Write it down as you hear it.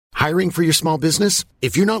Hiring for your small business?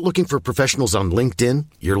 If you're not looking for professionals on LinkedIn,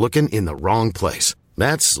 you're looking in the wrong place.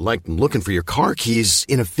 That's like looking for your car keys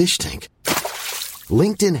in a fish tank.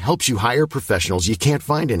 LinkedIn helps you hire professionals you can't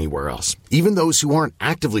find anywhere else, even those who aren't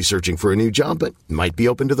actively searching for a new job but might be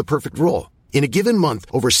open to the perfect role. In a given month,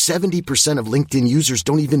 over 70% of LinkedIn users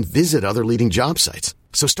don't even visit other leading job sites.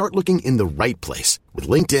 So start looking in the right place. With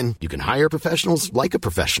LinkedIn, you can hire professionals like a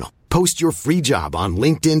professional. Post your free job on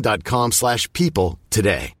linkedin.com/people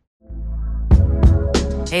today.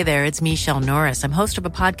 Hey there, it's Michelle Norris. I'm host of a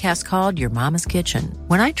podcast called Your Mama's Kitchen.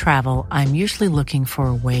 When I travel, I'm usually looking for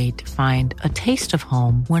a way to find a taste of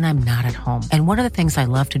home when I'm not at home. And one of the things I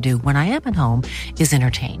love to do when I am at home is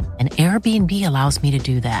entertain. And Airbnb allows me to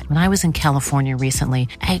do that. When I was in California recently,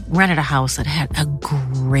 I rented a house that had a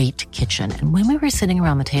great kitchen. And when we were sitting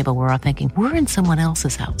around the table, we're all thinking, we're in someone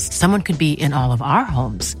else's house. Someone could be in all of our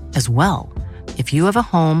homes as well. If you have a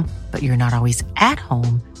home, but you're not always at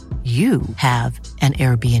home, you have an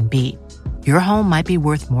Airbnb. Your home might be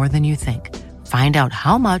worth more than you think. Find out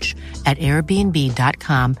how much at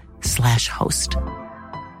airbnb.com/host.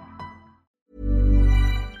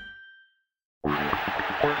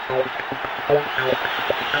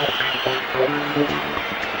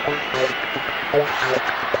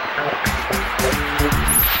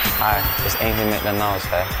 Hi, it's Amy Maitland-Niles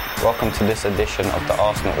here. Welcome to this edition of the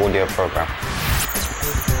Arsenal audio programme.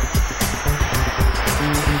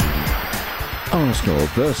 Arsenal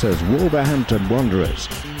versus Wolverhampton Wanderers,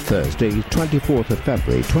 Thursday, 24th of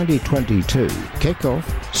February 2022, kick-off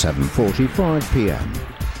 7:45pm.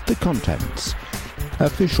 The contents: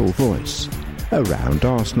 official voice, around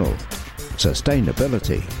Arsenal,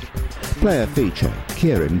 sustainability, player feature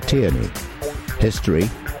Kieran Tierney, history,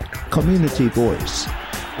 community voice,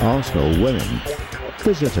 Arsenal women,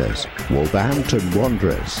 visitors Wolverhampton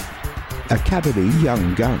Wanderers, Academy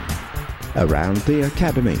Young Gun, around the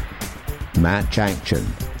Academy, match action,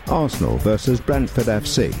 Arsenal versus Brentford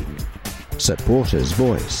FC, supporters'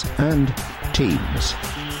 voice, and teams.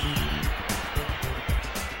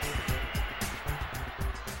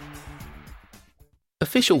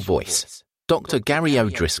 Official voice, Dr. Gary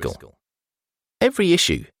O'Driscoll. Every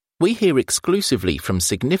issue, we hear exclusively from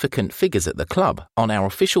significant figures at the club on our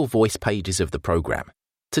official voice pages of the programme.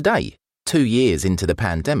 Today, 2 years into the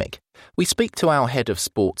pandemic, we speak to our head of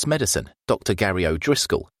sports medicine, Dr. Gary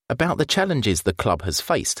O'Driscoll, about the challenges the club has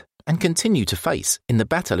faced and continue to face in the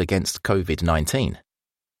battle against COVID-19.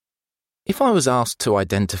 If I was asked to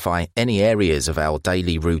identify any areas of our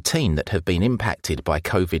daily routine that have been impacted by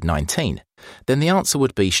COVID-19, then the answer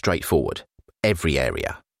would be straightforward: every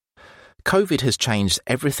area. COVID has changed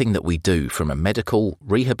everything that we do from a medical,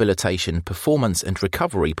 rehabilitation, performance and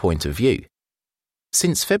recovery point of view.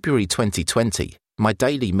 Since February 2020, my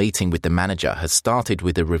daily meeting with the manager has started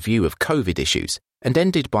with a review of COVID issues and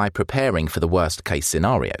ended by preparing for the worst-case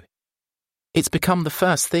scenario. It's become the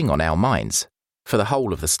first thing on our minds, for the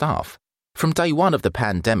whole of the staff. From day one of the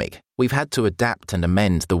pandemic, we've had to adapt and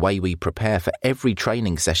amend the way we prepare for every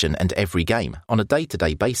training session and every game on a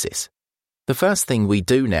day-to-day basis. The first thing we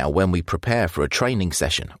do now when we prepare for a training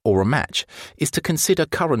session or a match is to consider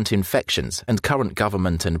current infections and current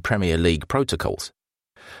government and Premier League protocols.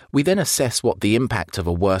 We then assess what the impact of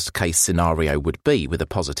a worst-case scenario would be with a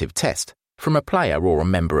positive test from a player or a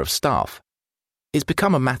member of staff. It's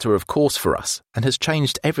become a matter of course for us and has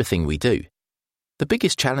changed everything we do. The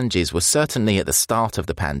biggest challenges were certainly at the start of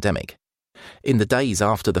the pandemic. In the days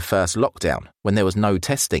after the first lockdown, when there was no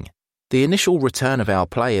testing, the initial return of our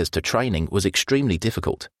players to training was extremely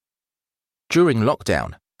difficult. During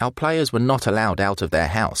lockdown, our players were not allowed out of their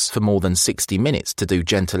house for more than 60 minutes to do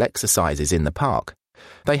gentle exercises in the park.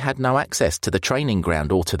 They had no access to the training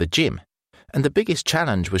ground or to the gym, and the biggest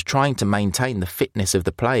challenge was trying to maintain the fitness of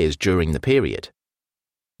the players during the period.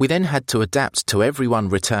 We then had to adapt to everyone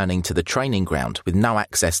returning to the training ground with no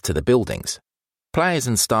access to the buildings. Players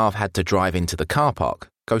and staff had to drive into the car park,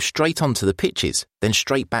 go straight onto the pitches, then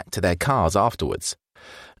straight back to their cars afterwards.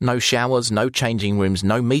 No showers, no changing rooms,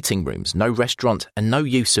 no meeting rooms, no restaurant, and no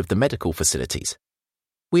use of the medical facilities.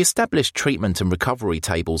 We established treatment and recovery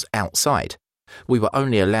tables outside. We were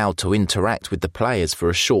only allowed to interact with the players for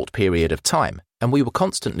a short period of time, and we were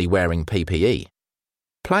constantly wearing PPE.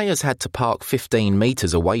 Players had to park 15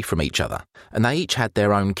 metres away from each other, and they each had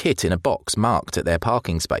their own kit in a box marked at their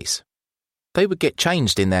parking space. They would get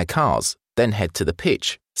changed in their cars, then head to the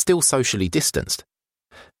pitch, still socially distanced.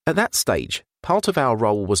 At that stage, part of our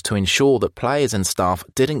role was to ensure that players and staff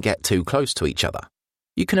didn't get too close to each other.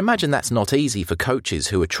 You can imagine that's not easy for coaches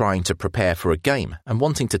who are trying to prepare for a game and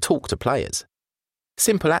wanting to talk to players.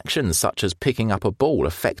 Simple actions such as picking up a ball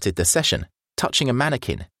affected the session, touching a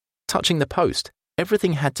mannequin, touching the post,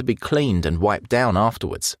 everything had to be cleaned and wiped down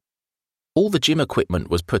afterwards. All the gym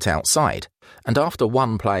equipment was put outside, and after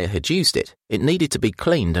one player had used it, it needed to be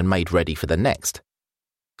cleaned and made ready for the next.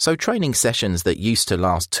 So training sessions that used to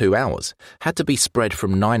last 2 hours had to be spread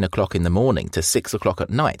from 9 o'clock in the morning to 6 o'clock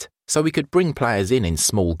at night, so we could bring players in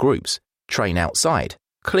small groups, train outside,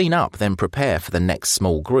 clean up, then prepare for the next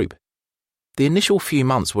small group. The initial few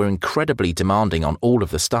months were incredibly demanding on all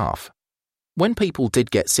of the staff. When people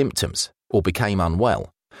did get symptoms or became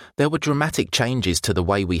unwell, there were dramatic changes to the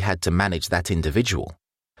way we had to manage that individual.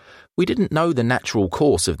 We didn't know the natural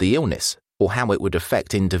course of the illness or how it would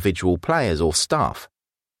affect individual players or staff.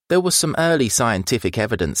 There was some early scientific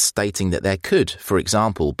evidence stating that there could, for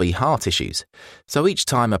example, be heart issues, so each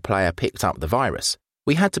time a player picked up the virus,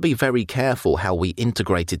 we had to be very careful how we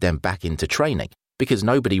integrated them back into training, because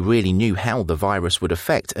nobody really knew how the virus would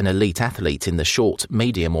affect an elite athlete in the short,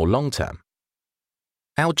 medium or long term.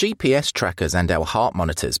 Our GPS trackers and our heart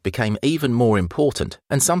monitors became even more important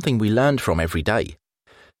and something we learned from every day.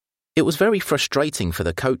 It was very frustrating for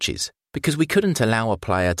the coaches because we couldn't allow a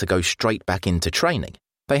player to go straight back into training.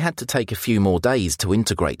 They had to take a few more days to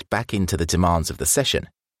integrate back into the demands of the session.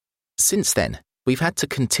 Since then, we've had to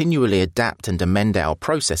continually adapt and amend our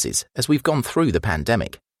processes as we've gone through the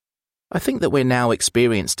pandemic. I think that we're now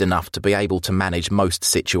experienced enough to be able to manage most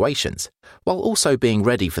situations, while also being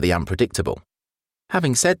ready for the unpredictable.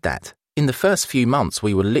 Having said that, in the first few months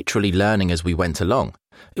we were literally learning as we went along.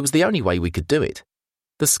 It was the only way we could do it.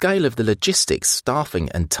 The scale of the logistics, staffing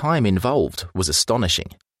and time involved was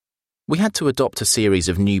astonishing. We had to adopt a series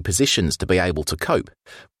of new positions to be able to cope,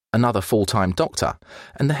 another full-time doctor,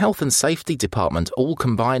 and the health and safety department all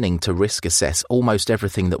combining to risk assess almost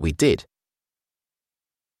everything that we did.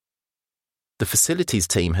 The facilities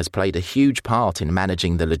team has played a huge part in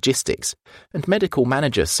managing the logistics, and medical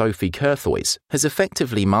manager Sophie Kerthoys has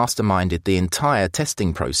effectively masterminded the entire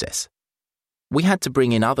testing process. We had to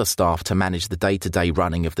bring in other staff to manage the day-to-day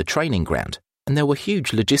running of the training ground, and there were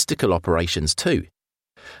huge logistical operations too.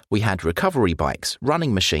 We had recovery bikes,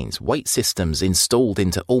 running machines, weight systems installed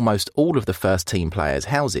into almost all of the first team players'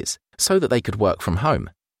 houses so that they could work from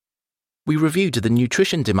home. We reviewed the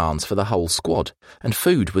nutrition demands for the whole squad, and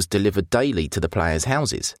food was delivered daily to the players'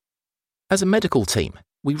 houses. As a medical team,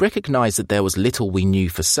 we recognised that there was little we knew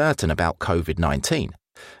for certain about COVID-19,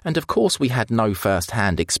 and of course we had no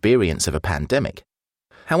first-hand experience of a pandemic.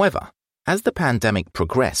 However, as the pandemic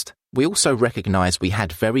progressed, we also recognised we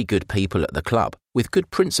had very good people at the club with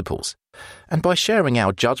good principles, and by sharing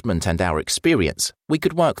our judgment and our experience, we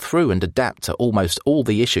could work through and adapt to almost all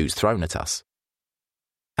the issues thrown at us.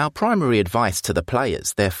 Our primary advice to the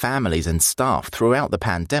players, their families and staff throughout the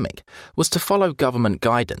pandemic was to follow government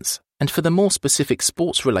guidance, and for the more specific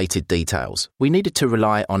sports-related details, we needed to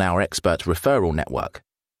rely on our expert referral network.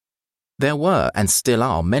 There were and still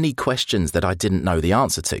are many questions that I didn't know the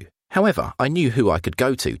answer to. However, I knew who I could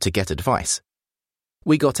go to get advice.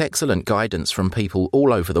 We got excellent guidance from people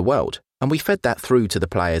all over the world, and we fed that through to the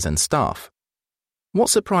players and staff. What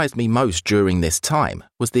surprised me most during this time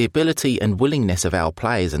was the ability and willingness of our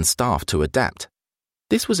players and staff to adapt.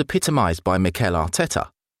 This was epitomised by Mikel Arteta,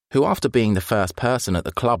 who after being the first person at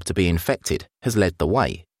the club to be infected, has led the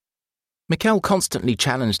way. Mikel constantly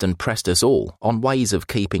challenged and pressed us all on ways of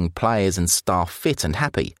keeping players and staff fit and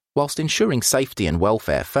happy, whilst ensuring safety and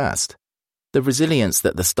welfare first. The resilience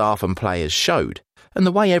that the staff and players showed, and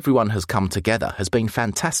the way everyone has come together has been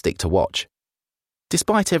fantastic to watch.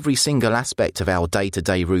 Despite every single aspect of our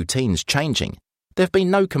day-to-day routines changing, there have been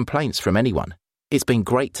no complaints from anyone. It's been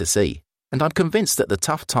great to see, and I'm convinced that the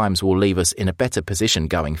tough times will leave us in a better position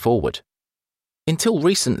going forward. Until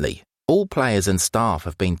recently, all players and staff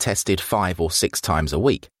have been tested 5 or 6 times a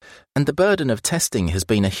week, and the burden of testing has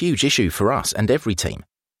been a huge issue for us and every team.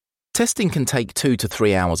 Testing can take 2 to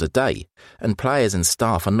 3 hours a day, and players and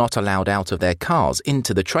staff are not allowed out of their cars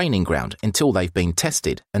into the training ground until they've been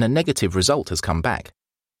tested and a negative result has come back.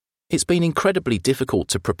 It's been incredibly difficult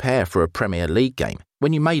to prepare for a Premier League game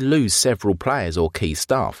when you may lose several players or key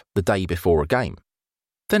staff the day before a game.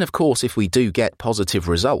 Then of course if we do get positive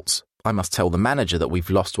results, I must tell the manager that we've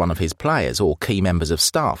lost one of his players or key members of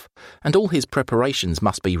staff, and all his preparations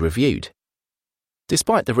must be reviewed.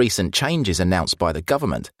 Despite the recent changes announced by the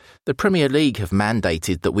government, the Premier League have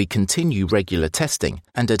mandated that we continue regular testing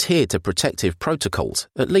and adhere to protective protocols,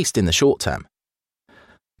 at least in the short term.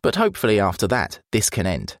 But hopefully after that, this can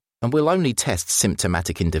end, and we'll only test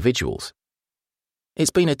symptomatic individuals. It's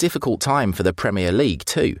been a difficult time for the Premier League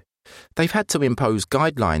too. They've had to impose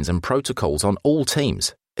guidelines and protocols on all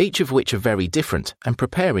teams, each of which are very different and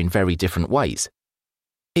prepare in very different ways.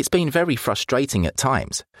 It's been very frustrating at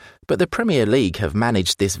times, but the Premier League have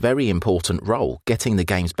managed this very important role, getting the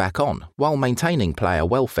games back on while maintaining player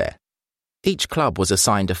welfare. Each club was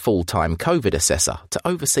assigned a full-time COVID assessor to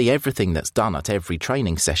oversee everything that's done at every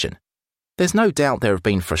training session. There's no doubt there have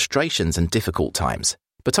been frustrations and difficult times,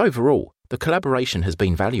 but overall, the collaboration has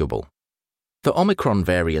been valuable. The Omicron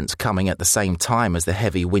variant coming at the same time as the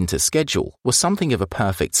heavy winter schedule was something of a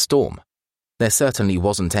perfect storm. There certainly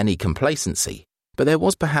wasn't any complacency, but there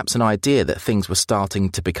was perhaps an idea that things were starting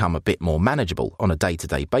to become a bit more manageable on a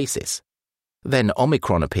day-to-day basis. Then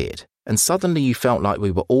Omicron appeared, and suddenly you felt like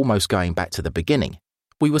we were almost going back to the beginning.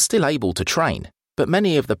 We were still able to train, but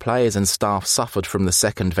many of the players and staff suffered from the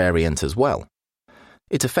second variant as well.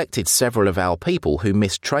 It affected several of our people who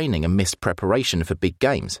missed training and missed preparation for big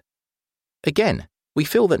games. Again, we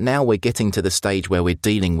feel that now we're getting to the stage where we're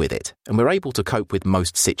dealing with it and we're able to cope with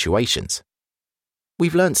most situations.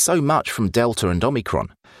 We've learned so much from Delta and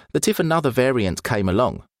Omicron that if another variant came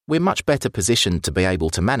along, we're much better positioned to be able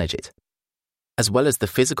to manage it. As well as the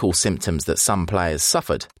physical symptoms that some players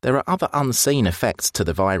suffered, there are other unseen effects to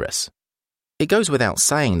the virus. It goes without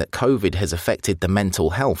saying that COVID has affected the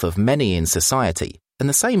mental health of many in society, and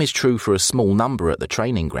the same is true for a small number at the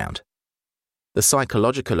training ground. The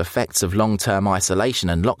psychological effects of long-term isolation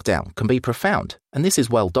and lockdown can be profound, and this is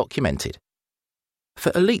well documented.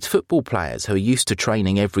 For elite football players who are used to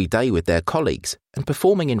training every day with their colleagues and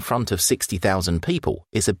performing in front of 60,000 people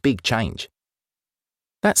is a big change.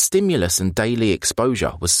 That stimulus and daily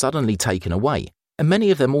exposure was suddenly taken away, and many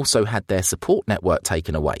of them also had their support network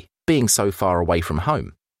taken away, being so far away from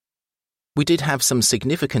home. We did have some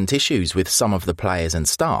significant issues with some of the players and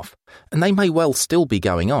staff, and they may well still be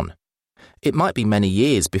going on. It might be many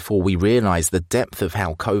years before we realise the depth of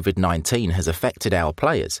how COVID-19 has affected our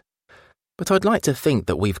players. But I'd like to think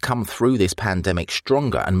that we've come through this pandemic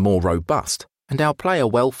stronger and more robust, and our player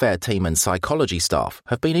welfare team and psychology staff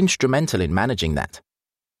have been instrumental in managing that.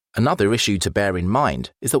 Another issue to bear in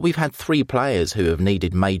mind is that we've had 3 players who have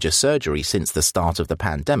needed major surgery since the start of the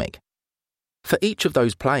pandemic. For each of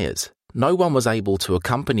those players, no one was able to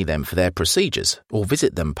accompany them for their procedures or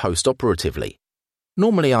visit them post-operatively.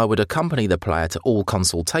 Normally I would accompany the player to all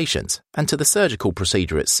consultations and to the surgical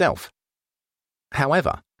procedure itself.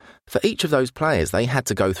 However, for each of those players they had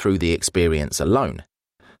to go through the experience alone.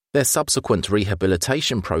 Their subsequent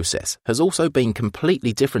rehabilitation process has also been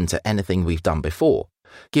completely different to anything we've done before,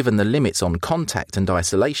 given the limits on contact and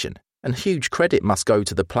isolation, and huge credit must go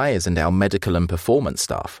to the players and our medical and performance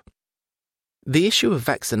staff. The issue of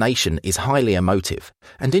vaccination is highly emotive,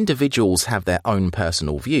 and individuals have their own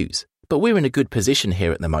personal views, but we're in a good position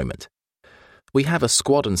here at the moment. We have a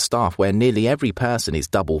squad and staff where nearly every person is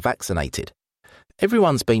double vaccinated.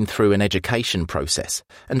 Everyone's been through an education process,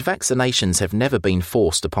 and vaccinations have never been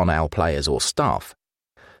forced upon our players or staff.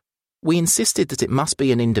 We insisted that it must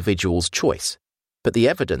be an individual's choice, but the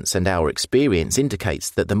evidence and our experience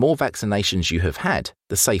indicates that the more vaccinations you have had,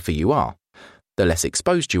 the safer you are. The less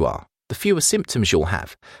exposed you are, the fewer symptoms you'll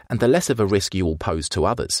have, and the less of a risk you will pose to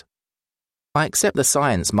others. I accept the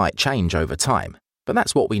science might change over time, but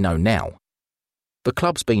that's what we know now. The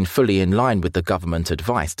club's been fully in line with the government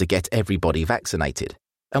advice to get everybody vaccinated,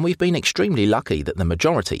 and we've been extremely lucky that the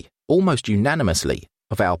majority, almost unanimously,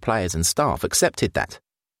 of our players and staff accepted that.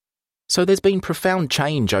 So there's been profound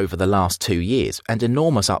change over the last 2 years and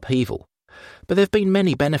enormous upheaval, but there have been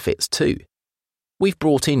many benefits too. We've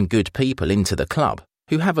brought in good people into the club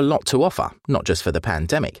who have a lot to offer, not just for the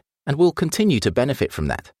pandemic, and will continue to benefit from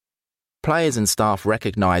that. Players and staff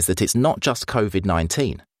recognise that it's not just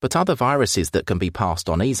COVID-19, but other viruses that can be passed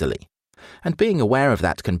on easily, and being aware of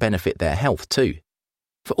that can benefit their health too.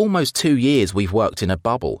 For almost 2 years we've worked in a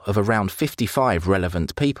bubble of around 55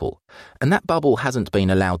 relevant people, and that bubble hasn't been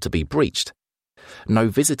allowed to be breached. No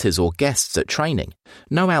visitors or guests at training,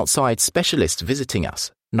 no outside specialists visiting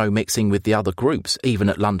us, no mixing with the other groups even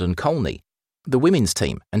at London Colney, the women's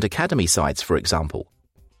team and academy sides for example.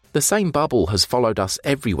 The same bubble has followed us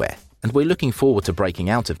everywhere, and we're looking forward to breaking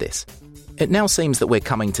out of this. It now seems that we're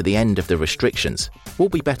coming to the end of the restrictions. We'll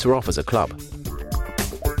be better off as a club.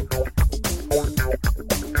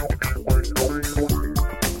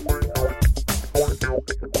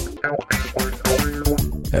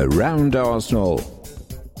 Around Arsenal.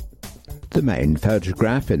 The main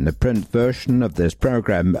photograph in the print version of this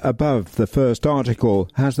programme above the first article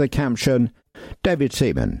has the caption, David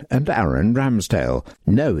Seaman and Aaron Ramsdale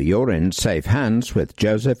know you're in safe hands with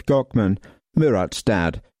Joseph Gockman, Murat's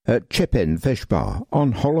dad, at Chip-In Fish Bar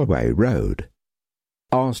on Holloway Road.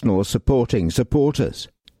 Arsenal supporting supporters.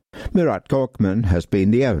 Murat Korkman has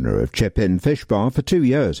been the owner of Chip Inn Fish Bar for 2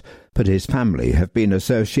 years, but his family have been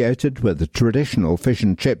associated with the traditional fish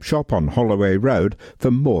and chip shop on Holloway Road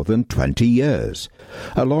for more than 20 years.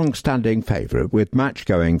 A long-standing favourite with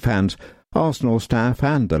match-going fans, Arsenal staff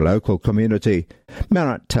and the local community.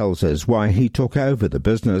 Murat tells us why he took over the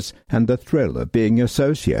business and the thrill of being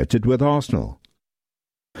associated with Arsenal.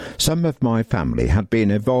 Some of my family had been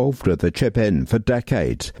involved with the Chip Inn for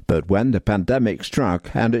decades, but when the pandemic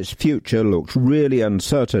struck and its future looked really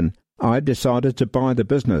uncertain, I decided to buy the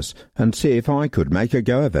business and see if I could make a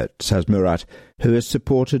go of it, says Murat, who is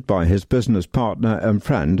supported by his business partner and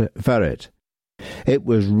friend, Ferit. It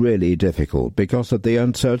was really difficult because of the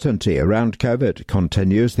uncertainty around COVID,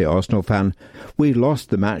 continues the Arsenal fan. We lost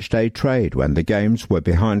the matchday trade when the games were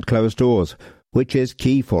behind closed doors, which is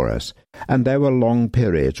key for us, and there were long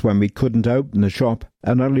periods when we couldn't open the shop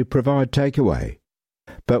and only provide takeaway.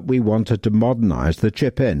 But we wanted to modernise the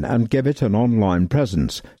Chip Inn and give it an online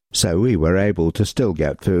presence, so we were able to still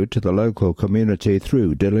get food to the local community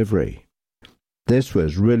through delivery. This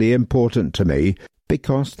was really important to me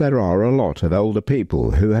because there are a lot of older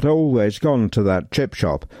people who had always gone to that chip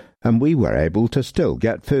shop, and we were able to still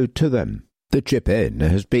get food to them. The Chip Inn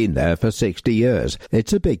has been there for 60 years.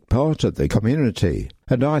 It's a big part of the community,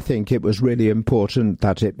 and I think it was really important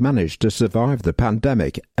that it managed to survive the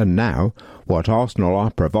pandemic, and now what Arsenal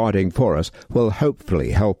are providing for us will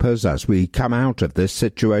hopefully help us as we come out of this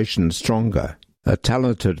situation stronger. A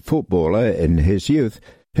talented footballer in his youth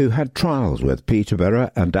who had trials with Peterborough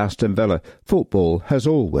and Aston Villa, football has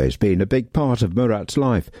always been a big part of Murat's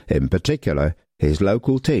life, in particular his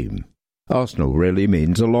local team. Arsenal really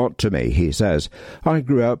means a lot to me, he says. I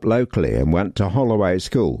grew up locally and went to Holloway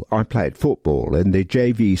School. I played football in the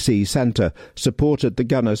JVC Centre, supported the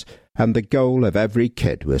Gunners, and the goal of every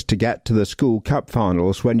kid was to get to the school cup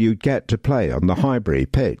finals when you'd get to play on the Highbury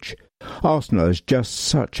pitch. Arsenal is just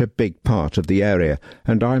such a big part of the area,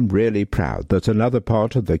 and I'm really proud that another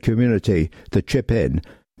part of the community, the Chip Inn,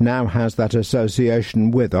 now has that association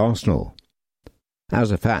with Arsenal.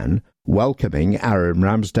 As a fan, welcoming Aaron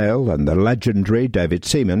Ramsdale and the legendary David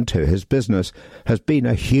Seaman to his business has been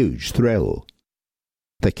a huge thrill.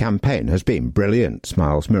 The campaign has been brilliant,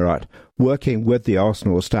 smiles Murat. Working with the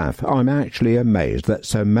Arsenal staff, I'm actually amazed that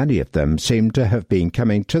so many of them seem to have been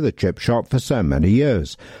coming to the chip shop for so many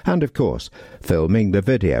years, and of course, filming the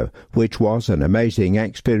video, which was an amazing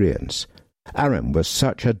experience. Aaron was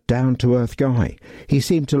such a down-to-earth guy. He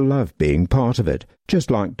seemed to love being part of it,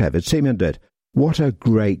 just like David Seaman did. What a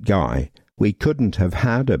great guy. We couldn't have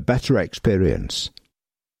had a better experience.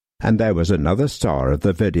 And there was another star of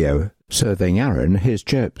the video, serving Aaron his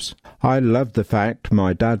chips. I love the fact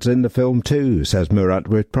my dad's in the film too, says Murat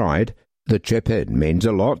with pride. The Chip Inn means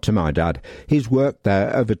a lot to my dad. He's worked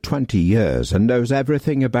there over 20 years and knows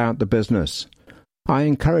everything about the business. I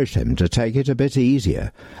encouraged him to take it a bit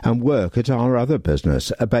easier and work at our other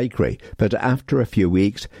business, a bakery, but after a few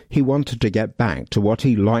weeks he wanted to get back to what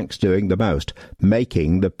he likes doing the most,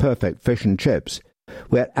 making the perfect fish and chips.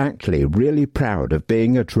 We're actually really proud of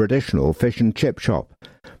being a traditional fish and chip shop.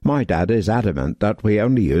 My dad is adamant that we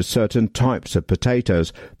only use certain types of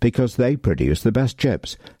potatoes because they produce the best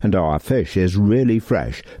chips, and our fish is really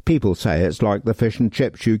fresh. People say it's like the fish and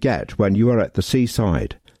chips you get when you are at the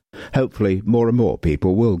seaside. Hopefully more and more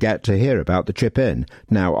people will get to hear about the Chip Inn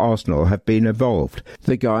now Arsenal have been involved.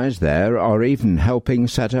 The guys there are even helping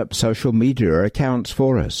set up social media accounts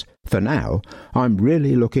for us. For now, I'm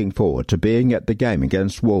really looking forward to being at the game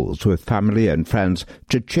against Wolves with family and friends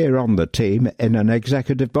to cheer on the team in an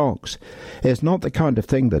executive box. It's not the kind of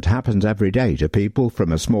thing that happens every day to people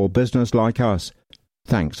from a small business like us.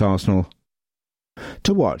 Thanks, Arsenal.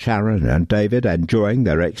 To watch Aaron and David enjoying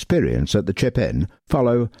their experience at the Chip Inn,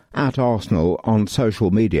 follow @Arsenal on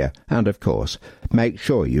social media and, of course, make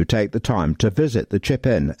sure you take the time to visit the Chip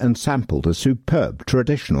Inn and sample the superb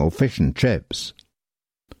traditional fish and chips.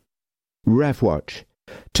 RevWatch.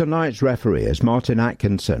 Tonight's referee is Martin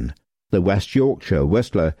Atkinson. The West Yorkshire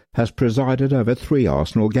Whistler has presided over 3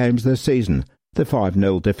 Arsenal games this season, the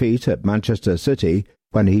 5-0 defeat at Manchester City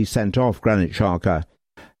when he sent off Granit Xhaka,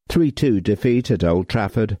 3-2 defeat at Old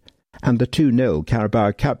Trafford, and the 2-0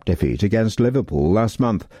 Carabao Cup defeat against Liverpool last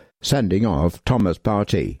month, sending off Thomas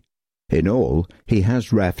Partey. In all, he has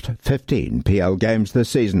reffed 15 PL games this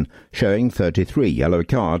season, showing 33 yellow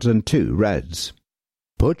cards and 2 reds.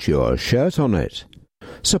 Put your shirt on it.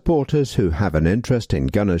 Supporters who have an interest in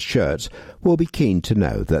Gunners shirts will be keen to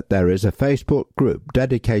know that there is a Facebook group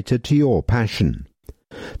dedicated to your passion.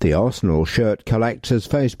 The Arsenal Shirt Collectors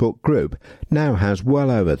Facebook group now has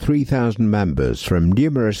well over 3,000 members from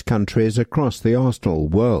numerous countries across the Arsenal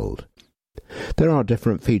world. There are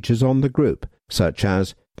different features on the group, such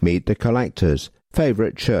as Meet the Collectors,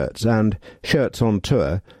 Favourite Shirts and Shirts on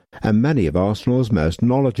Tour, and many of Arsenal's most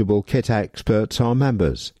knowledgeable kit experts are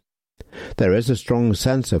members. There is a strong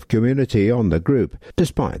sense of community on the group,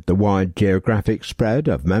 despite the wide geographic spread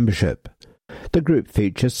of membership. The group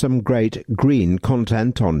features some great green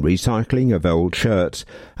content on recycling of old shirts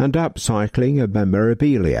and upcycling of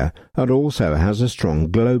memorabilia, and also has a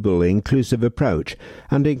strong global inclusive approach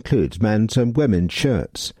and includes men's and women's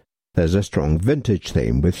shirts. There's a strong vintage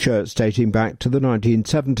theme with shirts dating back to the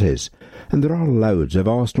 1970s, and there are loads of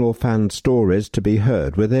Arsenal fan stories to be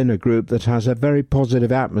heard within a group that has a very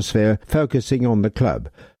positive atmosphere focusing on the club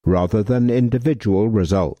rather than individual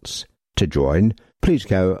results. To join, please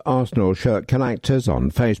go Arsenal Shirt Collectors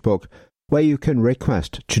on Facebook, where you can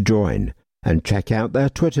request to join, and check out their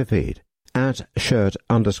Twitter feed,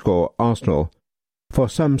 @shirt_Arsenal, for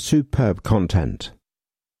some superb content.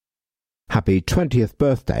 Happy 20th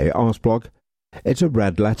birthday, Arsblog. It's a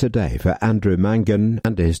red-letter day for Andrew Mangan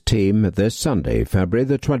and his team this Sunday, February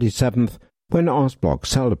the 27th, when Arsblog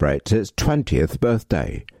celebrates its 20th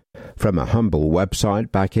birthday. From a humble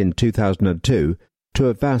website back in 2002 to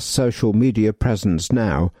a vast social media presence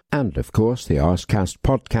now, and of course the Arscast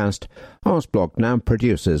podcast, Arsblog now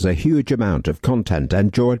produces a huge amount of content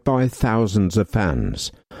enjoyed by thousands of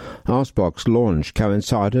fans. Arsblog's launch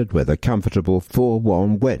coincided with a comfortable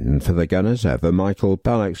 4-1 win for the Gunners over Michael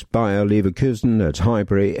Ballack's Bayer Leverkusen at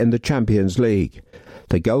Highbury in the Champions League.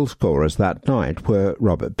 The goal scorers that night were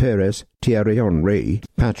Robert Pires, Thierry Henry,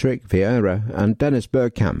 Patrick Vieira and Dennis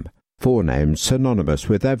Bergkamp, 4 names synonymous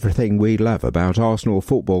with everything we love about Arsenal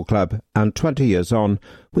Football Club, and 20 years on,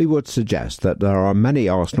 we would suggest that there are many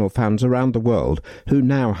Arsenal fans around the world who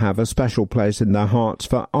now have a special place in their hearts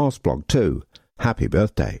for Arsblog too. Happy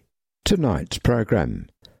birthday. Tonight's programme.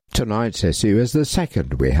 Tonight's issue is the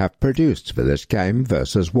second we have produced for this game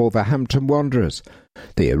versus Wolverhampton Wanderers.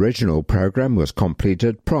 The original programme was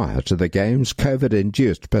completed prior to the game's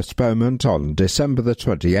COVID-induced postponement on December the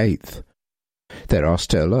 28th. There are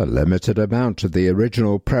still a limited amount of the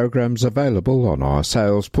original programmes available on our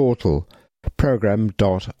sales portal,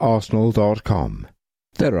 program.arsenal.com.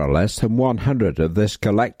 There are less than 100 of this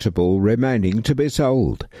collectible remaining to be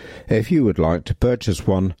sold. If you would like to purchase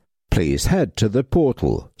one, please head to the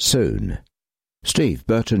portal soon. Steve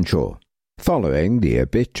Burtonshaw. Following the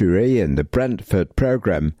obituary in the Brentford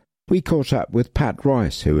programme, we caught up with Pat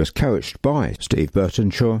Rice, who was coached by Steve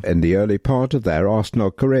Burtonshaw in the early part of their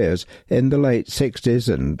Arsenal careers in the late 60s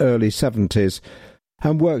and early 70s,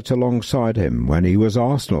 and worked alongside him when he was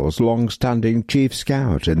Arsenal's long-standing chief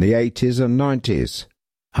scout in the 80s and 90s.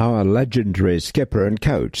 Our legendary skipper and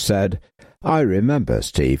coach said, "I remember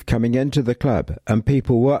Steve coming into the club and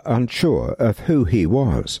people were unsure of who he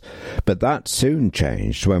was, but that soon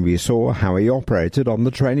changed when we saw how he operated on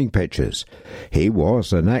the training pitches. He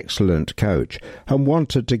was an excellent coach and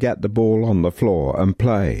wanted to get the ball on the floor and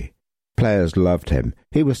play. Players loved him.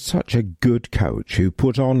 He was such a good coach who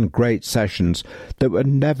put on great sessions that were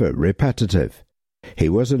never repetitive. He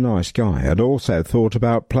was a nice guy and also thought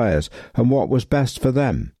about players and what was best for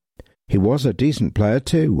them. He was a decent player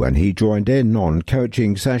too when he joined in on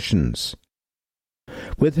coaching sessions."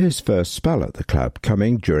 With his first spell at the club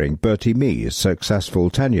coming during Bertie Mee's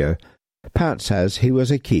successful tenure, Pat says he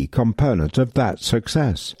was a key component of that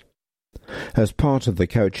success. As part of the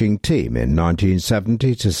coaching team in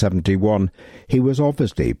 1970 to 71, he was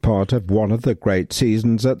obviously part of one of the great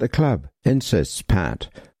seasons at the club, insists Pat,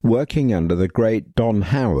 working under the great Don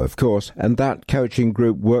Howe, of course, and that coaching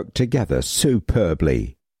group worked together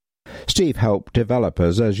superbly. Steve helped develop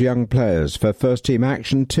us as young players for first-team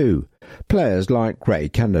action too, players like Ray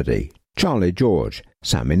Kennedy, Charlie George,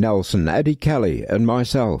 Sammy Nelson, Eddie Kelly and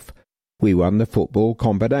myself. We won the football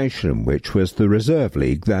combination, which was the reserve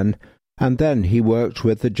league then, and then he worked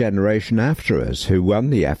with the generation after us who won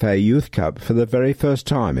the FA Youth Cup for the very first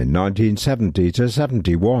time in 1970 to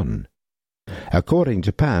 71. According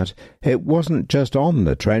to Pat, it wasn't just on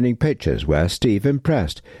the training pitches where Steve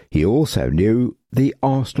impressed, he also knew the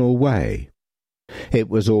Arsenal way. It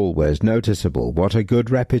was always noticeable what a good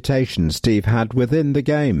reputation Steve had within the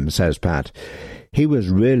game, says Pat. He was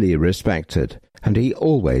really respected, and he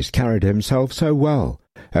always carried himself so well,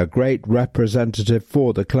 a great representative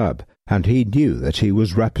for the club, and he knew that he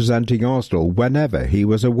was representing Arsenal whenever he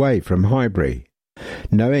was away from Highbury.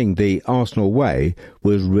 Knowing the Arsenal way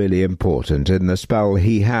was really important in the spell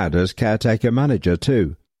he had as caretaker manager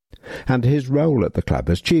too, and his role at the club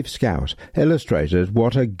as chief scout illustrated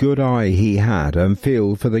what a good eye he had and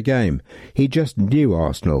feel for the game. He just knew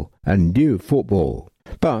Arsenal and knew football.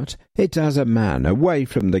 But it's as a man away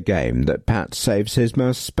from the game that Pat saves his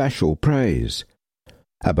most special praise.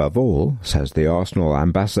 Above all, says the Arsenal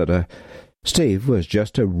ambassador, Steve was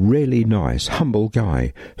just a really nice, humble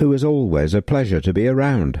guy who was always a pleasure to be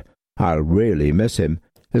around. I'll really miss him,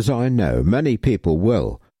 as I know many people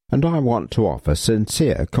will, and I want to offer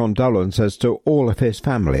sincere condolences to all of his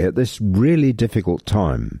family at this really difficult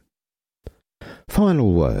time.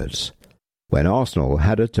 Final words. When Arsenal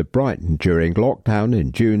headed to Brighton during lockdown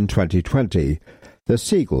in June 2020, the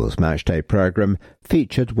Seagulls Matchday programme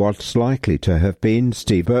featured what's likely to have been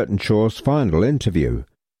Steve Urtanshaw's final interview.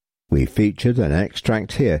 We featured an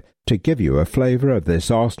extract here to give you a flavour of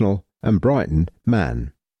this Arsenal and Brighton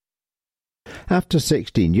man. After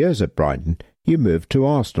 16 years at Brighton, you moved to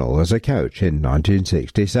Arsenal as a coach in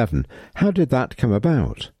 1967. How did that come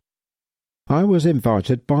about? I was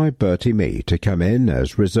invited by Bertie Mee to come in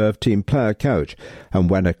as reserve team player coach, and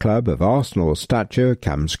when a club of Arsenal's stature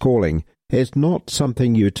comes calling, it's not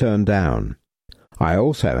something you turn down. I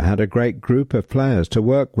also had a great group of players to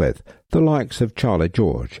work with, the likes of Charlie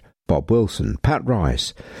George, Bob Wilson, Pat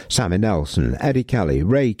Rice, Sammy Nelson, Eddie Kelly,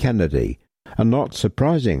 Ray Kennedy, and not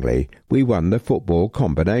surprisingly, we won the Football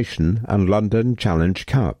Combination and London Challenge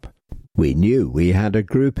Cup. We knew we had a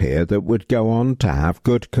group here that would go on to have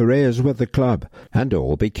good careers with the club, and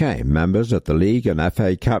all became members of the League and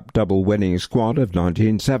FA Cup double-winning squad of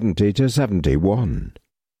 1970 to 71.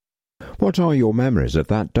 What are your memories of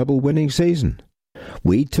that double-winning season?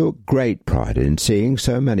 We took great pride in seeing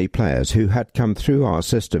so many players who had come through our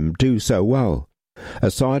system do so well.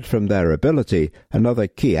 Aside from their ability, another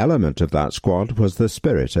key element of that squad was the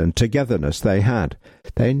spirit and togetherness they had.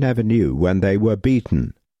 They never knew when they were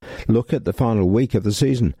beaten. Look at the final week of the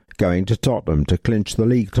season, going to Tottenham to clinch the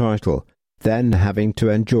league title, then having to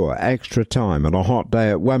endure extra time on a hot day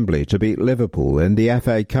at Wembley to beat Liverpool in the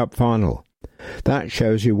FA Cup final. That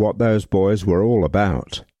shows you what those boys were all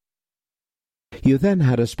about. You then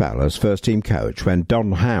had a spell as first-team coach when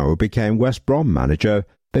Don Howe became West Brom manager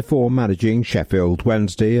before managing Sheffield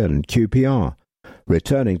Wednesday and QPR.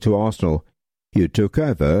 Returning to Arsenal, you took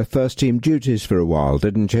over first-team duties for a while,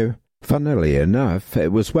 didn't you? Funnily enough,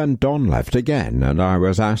 it was when Don left again and I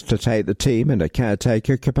was asked to take the team in a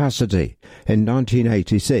caretaker capacity in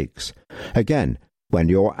 1986. Again, when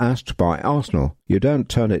you're asked by Arsenal, you don't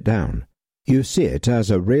turn it down. You see it as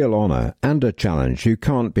a real honour and a challenge you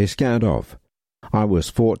can't be scared of. I was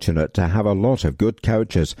fortunate to have a lot of good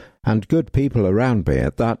coaches and good people around me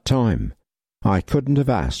at that time. I couldn't have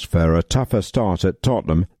asked for a tougher start at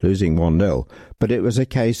Tottenham, losing 1-0, but it was a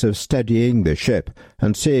case of steadying the ship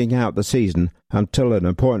and seeing out the season until an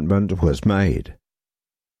appointment was made.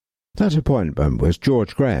 That appointment was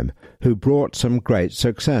George Graham, who brought some great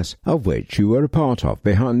success, of which you were a part of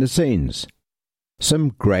behind the scenes. Some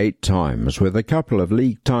great times with a couple of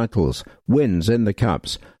league titles, wins in the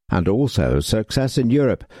Cups, and also success in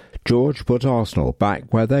Europe. George put Arsenal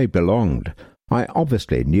back where they belonged. I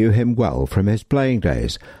obviously knew him well from his playing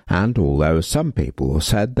days, and although some people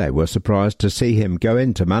said they were surprised to see him go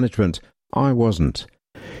into management, I wasn't.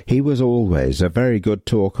 He was always a very good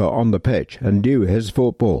talker on the pitch and knew his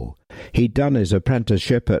football. He'd done his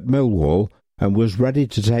apprenticeship at Millwall and was ready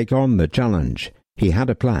to take on the challenge. He had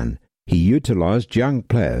a plan. He utilised young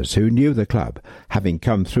players who knew the club, having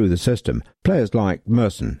come through the system, players like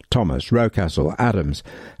Merson, Thomas, Rocastle, Adams,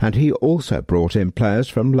 and he also brought in players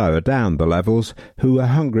from lower down the levels who were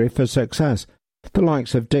hungry for success, the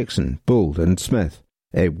likes of Dixon, Bould and Smith.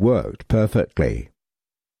 It worked perfectly.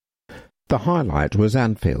 The highlight was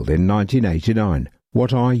Anfield in 1989.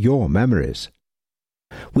 What are your memories?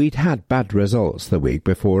 We'd had bad results the week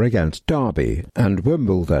before against Derby and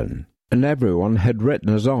Wimbledon, and everyone had written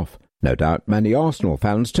us off. No doubt many Arsenal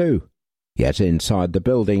fans too. Yet inside the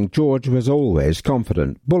building George was always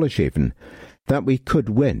confident, bullish even, that we could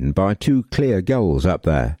win by 2 clear goals up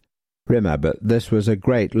there. Remember, this was a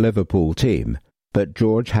great Liverpool team, but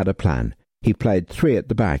George had a plan. He played 3 at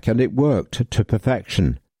the back and it worked to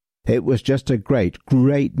perfection. It was just a great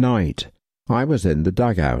night. I was in the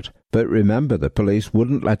dugout, but remember the police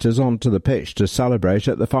wouldn't let us onto the pitch to celebrate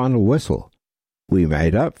at the final whistle. We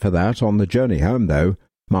made up for that on the journey home though.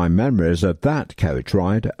 My memories of that coach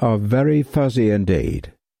ride are very fuzzy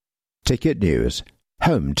indeed. Ticket news.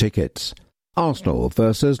 Home tickets. Arsenal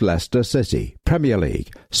versus Leicester City, Premier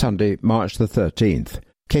League, Sunday, March the 13th.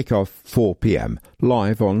 Kick-off 4 p.m,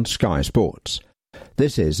 live on Sky Sports.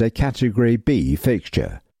 This is a Category B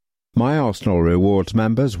fixture. My Arsenal Rewards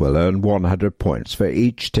members will earn 100 points for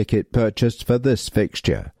each ticket purchased for this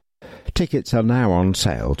fixture. Tickets are now on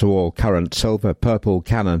sale to all current Silver, Purple,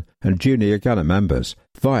 Cannon and Junior Gunner members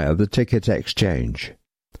via the Ticket Exchange.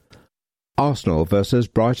 Arsenal versus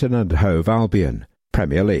Brighton and Hove Albion,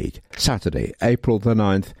 Premier League, Saturday, April the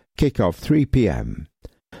 9th, kick-off 3 p.m.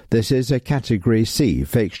 This is a Category C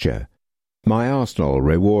fixture. My Arsenal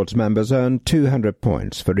Rewards members earn 200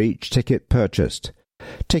 points for each ticket purchased.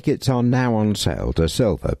 Tickets are now on sale to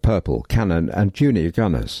Silver, Purple, Cannon and Junior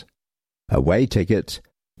Gunners. Away tickets,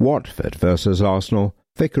 Watford versus Arsenal,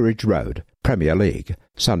 Vicarage Road, Premier League,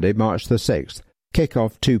 Sunday, March the 6th,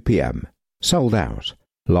 kick-off 2 p.m. Sold out.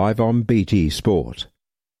 Live on BT Sport.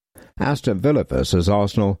 Aston Villa versus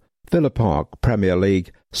Arsenal, Villa Park, Premier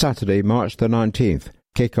League, Saturday, March the 19th,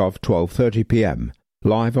 kick-off 12:30 p.m.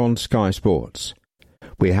 Live on Sky Sports.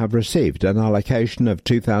 We have received an allocation of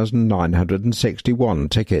 2,961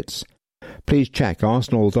 tickets. Please check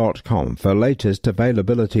arsenal.com for latest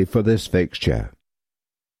availability for this fixture.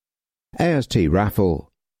 AST Raffle.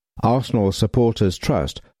 Arsenal Supporters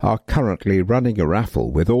Trust are currently running a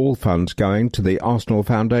raffle with all funds going to the Arsenal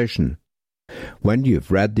Foundation. When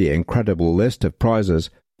you've read the incredible list of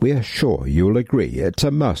prizes, we are sure you'll agree it's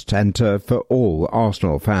a must-enter for all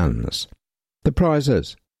Arsenal fans. The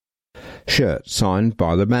prizes: shirt signed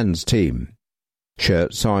by the men's team,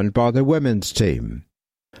 shirt signed by the women's team,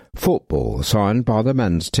 football signed by the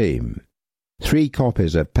men's team, 3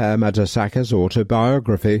 copies of Per Mertesacker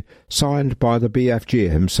autobiography signed by the BFG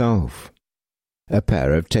himself, a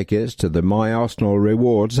pair of tickets to the My Arsenal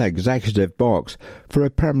Rewards executive box for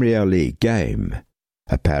a Premier League game,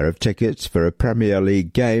 a pair of tickets for a Premier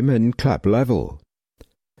League game in club level.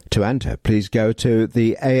 To enter, please go to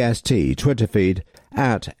the AST Twitter feed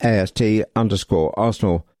at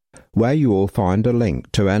 @AST_Arsenal, where you will find a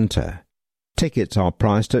link to enter. Tickets are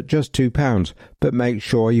priced at just £2, but make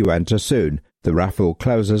sure you enter soon. The raffle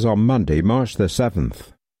closes on Monday, March the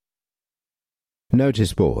 7th.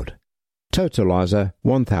 Notice board. Totalizer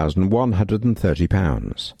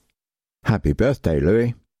 £1,130. Happy birthday,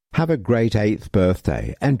 Louis. Have a great 8th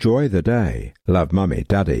birthday. Enjoy the day. Love Mummy,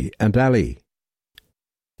 Daddy and Ellie.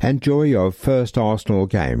 Enjoy your first Arsenal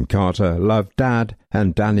game, Carter. Love Dad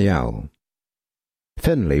and Danielle.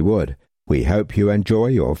 Finley Wood. We hope you enjoy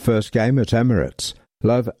your first game at Emirates.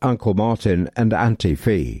 Love Uncle Martin and Auntie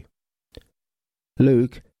Fee.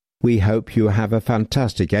 Luke. We hope you have a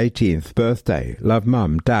fantastic 18th birthday. Love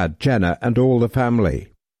Mum, Dad, Jenna and all the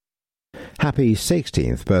family. Happy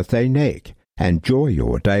 16th birthday, Nick. Enjoy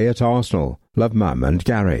your day at Arsenal. Love Mum and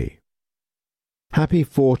Gary. Happy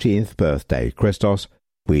 14th birthday, Christos.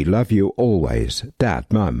 We love you always. Dad,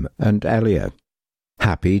 Mum and Elliot.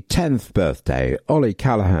 Happy 10th birthday, Ollie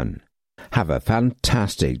Callahan. Have a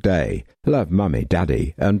fantastic day. Love Mummy,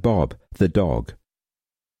 Daddy and Bob, the dog.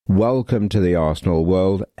 Welcome to the Arsenal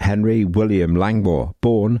world, Henry William Langmore,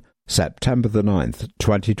 born September the 9th,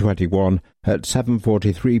 2021, at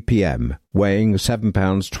 7:43 p.m, weighing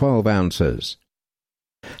 £7.12.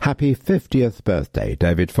 Happy 50th birthday,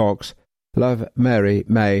 David Fox. Love Mary,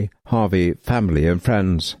 May, Harvey, family and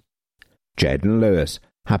friends. Jaden Lewis.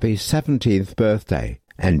 Happy 17th birthday.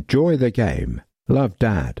 Enjoy the game. Love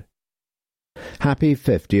Dad. Happy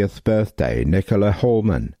 50th birthday, Nicola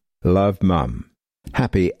Hallman. Love Mum.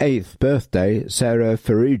 Happy 8th birthday, Sarah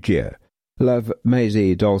Ferrugia. Love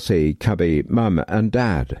Maisie, Dulcie, Cubby, Mum and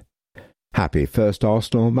Dad. Happy first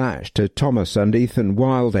Arsenal match to Thomas and Ethan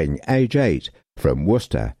Wilding, age 8, from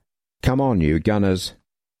Worcester. Come on, you Gunners.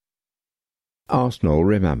 Arsenal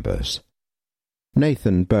remembers.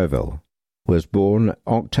 Nathan Boville was born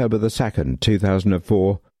October the 2nd,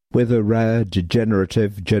 2004, with a rare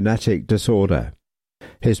degenerative genetic disorder.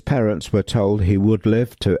 His parents were told he would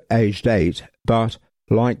live to aged 8, but,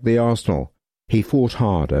 like the Arsenal, he fought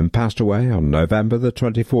hard and passed away on November the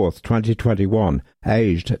 24th, 2021,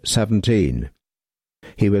 aged 17.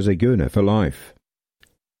 He was a Gooner for life.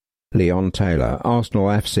 Leon Taylor, Arsenal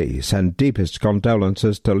FC, send deepest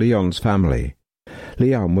condolences to Leon's family.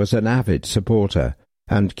 Leon was an avid supporter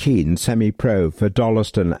and keen semi-pro for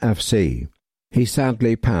Dollaston FC. He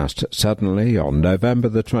sadly passed suddenly on November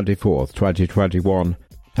the 24th, 2021,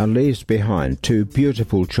 and leaves behind 2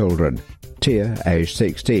 beautiful children, Tia, aged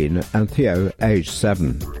 16, and Theo, aged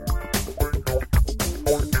 7.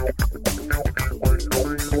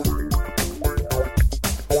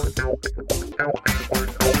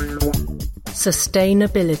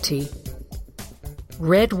 Sustainability.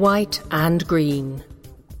 Red, white and green.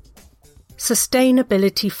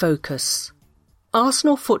 Sustainability focus.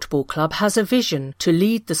 Arsenal Football Club has a vision to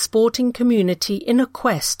lead the sporting community in a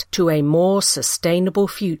quest to a more sustainable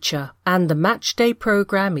future, and the Matchday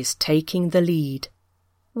programme is taking the lead.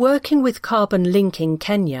 Working with Carbon Link in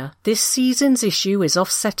Kenya, this season's issue is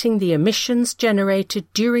offsetting the emissions generated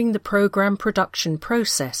during the programme production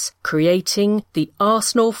process, creating the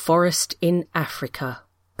Arsenal Forest in Africa.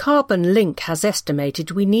 Carbon Link has estimated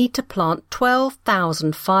we need to plant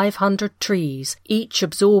 12,500 trees, each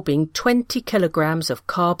absorbing 20 kilograms of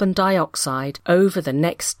carbon dioxide over the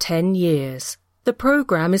next 10 years. The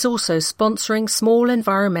programme is also sponsoring small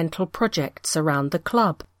environmental projects around the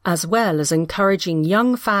club, as well as encouraging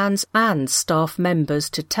young fans and staff members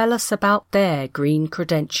to tell us about their green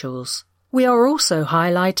credentials. We are also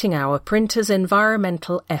highlighting our printers'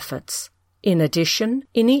 environmental efforts. In addition,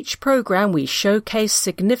 in each programme we showcase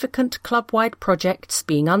significant club-wide projects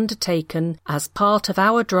being undertaken as part of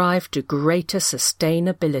our drive to greater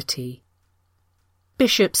sustainability.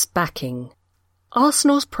 Bishop's backing.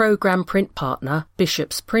 Arsenal's programme print partner,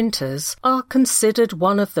 Bishop's Printers, are considered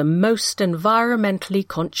one of the most environmentally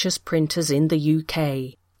conscious printers in the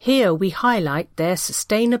UK. Here we highlight their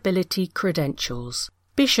sustainability credentials.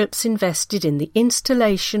 Bishop's invested in the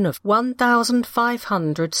installation of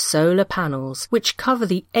 1,500 solar panels, which cover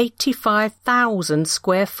the 85,000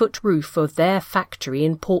 square foot roof of their factory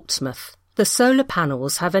in Portsmouth. The solar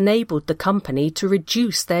panels have enabled the company to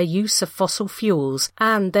reduce their use of fossil fuels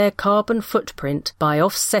and their carbon footprint by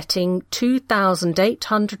offsetting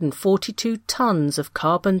 2,842 tonnes of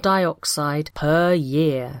carbon dioxide per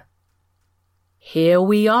year. Here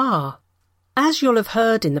we are. As you'll have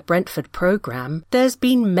heard in the Brentford programme, there's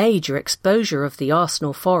been major exposure of the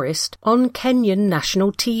Arsenal Forest on Kenyan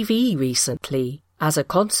national TV recently. As a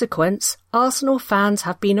consequence, Arsenal fans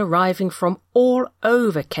have been arriving from all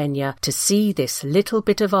over Kenya to see this little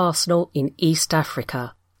bit of Arsenal in East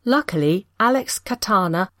Africa. Luckily, Alex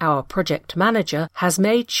Katana, our project manager, has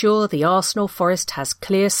made sure the Arsenal Forest has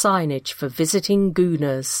clear signage for visiting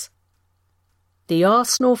Gooners. The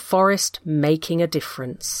Arsenal Forest making a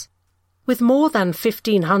difference. With more than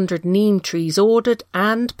 1,500 neem trees ordered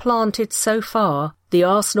and planted so far, the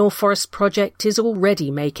Arsenal Forest project is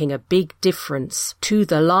already making a big difference to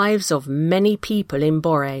the lives of many people in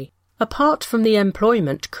Bore. Apart from the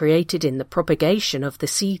employment created in the propagation of the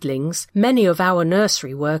seedlings, many of our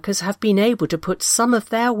nursery workers have been able to put some of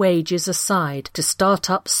their wages aside to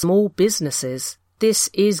start up small businesses. This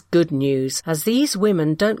is good news, as these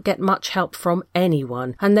women don't get much help from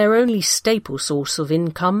anyone, and their only staple source of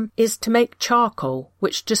income is to make charcoal,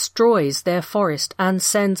 which destroys their forest and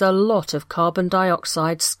sends a lot of carbon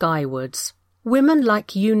dioxide skywards. Women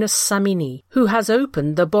like Eunice Samini, who has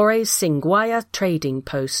opened the Bore Singwaya trading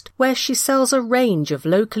post, where she sells a range of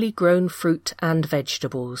locally grown fruit and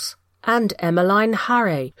vegetables. And Emmeline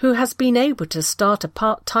Harre, who has been able to start a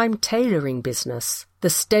part-time tailoring business. The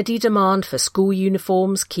steady demand for school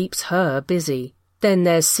uniforms keeps her busy. Then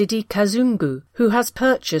there's Sidi Kazungu, who has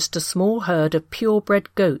purchased a small herd of purebred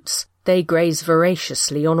goats. They graze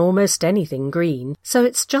voraciously on almost anything green, so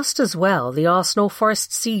it's just as well the Arsenal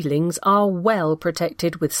Forest seedlings are well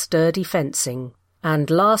protected with sturdy fencing.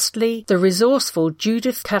 And lastly, the resourceful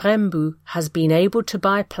Judith Karembu has been able to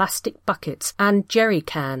buy plastic buckets and jerry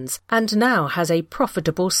cans and now has a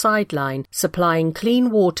profitable sideline, supplying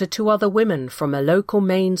clean water to other women from a local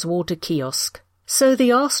mains water kiosk. So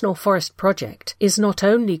the Arsenal Forest project is not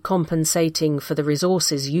only compensating for the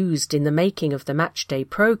resources used in the making of the Matchday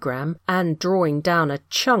programme and drawing down a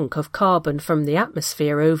chunk of carbon from the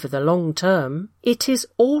atmosphere over the long term, it is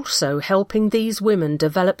also helping these women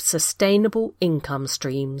develop sustainable income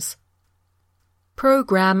streams.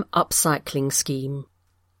 Programme Upcycling Scheme.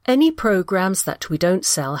 Any programmes that we don't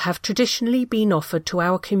sell have traditionally been offered to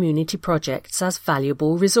our community projects as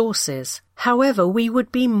valuable resources. However, we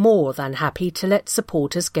would be more than happy to let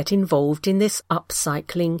supporters get involved in this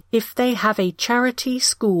upcycling if they have a charity,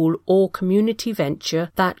 school or community venture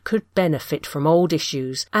that could benefit from old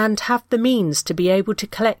issues and have the means to be able to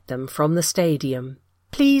collect them from the stadium.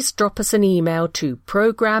 Please drop us an email to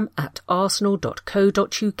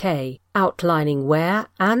programme@arsenal.co.uk outlining where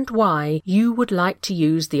and why you would like to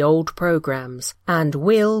use the old programmes, and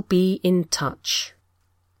we'll be in touch.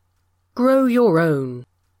 Grow your own.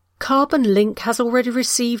 Carbon Link has already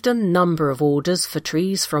received a number of orders for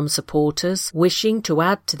trees from supporters wishing to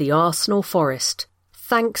add to the Arsenal Forest.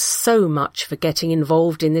 Thanks so much for getting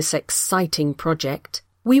involved in this exciting project.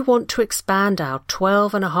 We want to expand our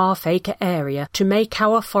 12.5-acre area to make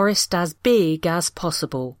our forest as big as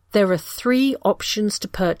possible. There are 3 options to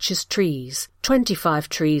purchase trees: 25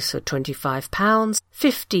 trees for £25,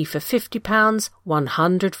 50 for £50,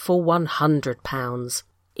 100 for £100.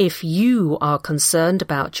 If you are concerned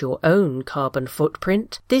about your own carbon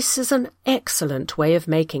footprint, this is an excellent way of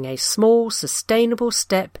making a small, sustainable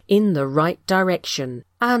step in the right direction,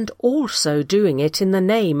 and also doing it in the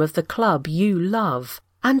name of the club you love.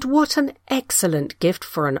 And what an excellent gift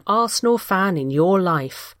for an Arsenal fan in your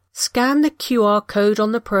life. Scan the QR code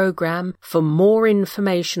on the programme for more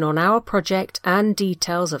information on our project and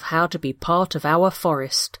details of how to be part of our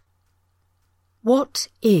forest. What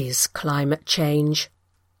is climate change?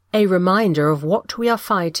 A reminder of what we are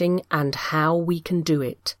fighting and how we can do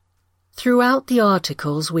it. Throughout the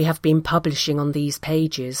articles we have been publishing on these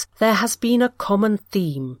pages, there has been a common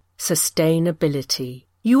theme: sustainability.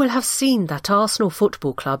 You will have seen that Arsenal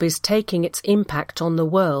Football Club is taking its impact on the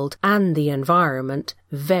world and the environment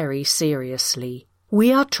very seriously.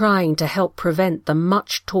 We are trying to help prevent the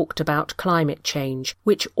much talked about climate change,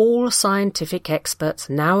 which all scientific experts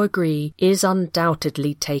now agree is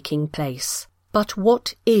undoubtedly taking place. But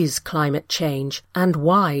what is climate change and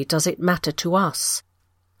why does it matter to us?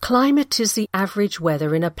 Climate is the average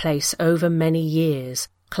weather in a place over many years.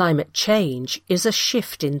 Climate change is a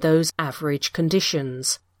shift in those average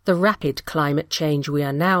conditions. The rapid climate change we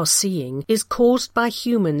are now seeing is caused by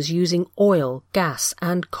humans using oil, gas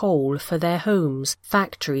and coal for their homes,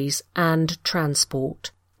 factories and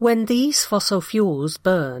transport. When these fossil fuels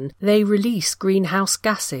burn, they release greenhouse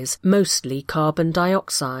gases, mostly carbon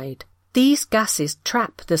dioxide. These gases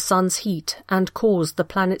trap the sun's heat and cause the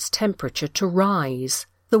planet's temperature to rise.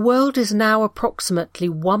 The world is now approximately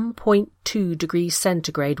 1.2 degrees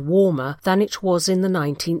centigrade warmer than it was in the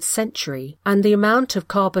 19th century, and the amount of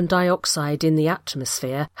carbon dioxide in the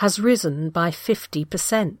atmosphere has risen by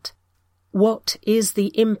 50%. What is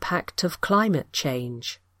the impact of climate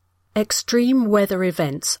change? Extreme weather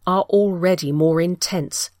events are already more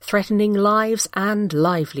intense, threatening lives and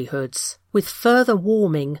livelihoods. With further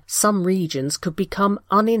warming, some regions could become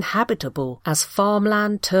uninhabitable as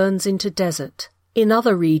farmland turns into desert. In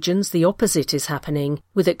other regions, the opposite is happening,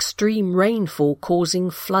 with extreme rainfall causing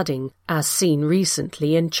flooding, as seen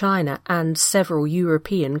recently in China and several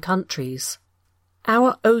European countries.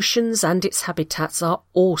 Our oceans and its habitats are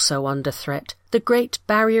also under threat. The Great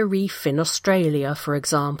Barrier Reef in Australia, for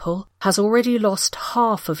example, has already lost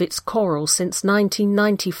half of its coral since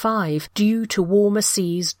 1995 due to warmer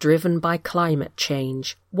seas driven by climate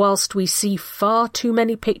change, whilst we see far too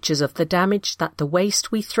many pictures of the damage that the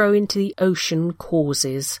waste we throw into the ocean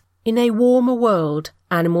causes. In a warmer world,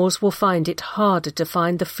 animals will find it harder to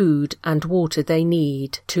find the food and water they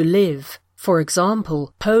need to live. For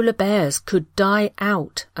example, polar bears could die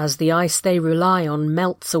out as the ice they rely on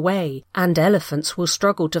melts away, and elephants will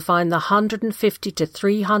struggle to find the 150 to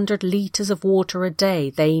 300 litres of water a day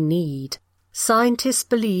they need. Scientists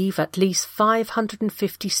believe at least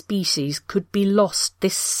 550 species could be lost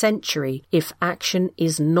this century if action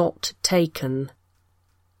is not taken.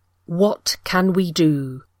 What can we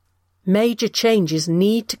do? Major changes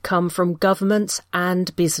need to come from governments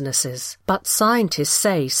and businesses, but scientists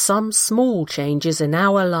say some small changes in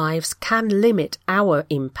our lives can limit our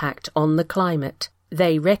impact on the climate.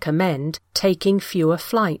 They recommend taking fewer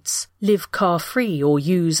flights, live car-free or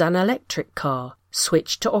use an electric car,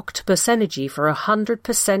 switch to Octopus Energy for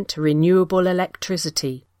 100% renewable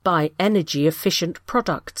electricity, buy energy-efficient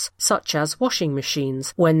products such as washing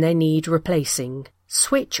machines when they need replacing.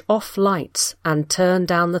 Switch off lights and turn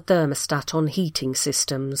down the thermostat on heating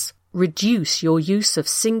systems. Reduce your use of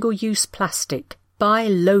single-use plastic. Buy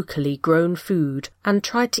locally grown food and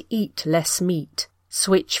try to eat less meat.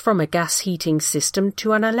 Switch from a gas heating system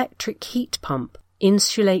to an electric heat pump.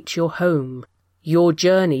 Insulate your home. Your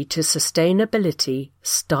journey to sustainability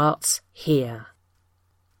starts here.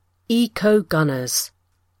 Eco-Gunners.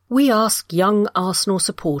 We ask young Arsenal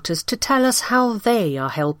supporters to tell us how they are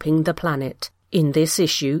helping the planet. In this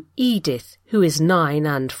issue, Edith, who is 9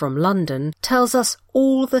 and from London, tells us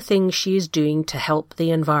all the things she is doing to help the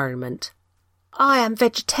environment. I am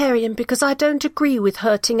vegetarian because I don't agree with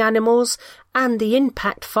hurting animals and the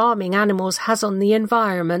impact farming animals has on the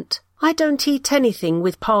environment. I don't eat anything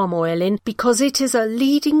with palm oil in because it is a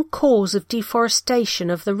leading cause of deforestation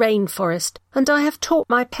of the rainforest, and I have taught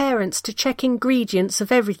my parents to check ingredients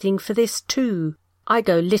of everything for this too. I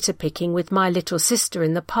go litter picking with my little sister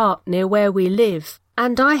in the park near where we live,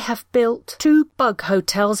 and I have built 2 bug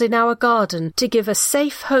hotels in our garden to give a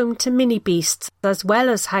safe home to mini beasts as well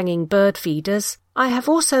as hanging bird feeders. I have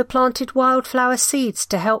also planted wildflower seeds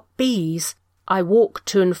to help bees. I walk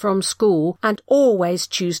to and from school and always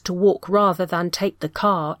choose to walk rather than take the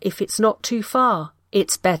car if it's not too far.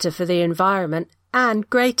 It's better for the environment and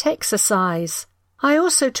great exercise. I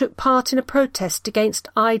also took part in a protest against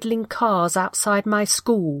idling cars outside my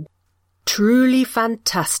school. Truly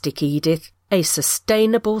fantastic, Edith. A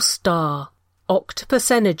sustainable star.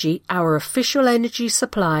 Octopus Energy, our official energy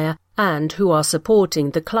supplier, and who are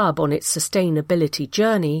supporting the club on its sustainability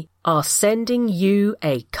journey, are sending you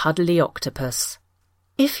a cuddly octopus.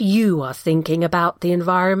 If you are thinking about the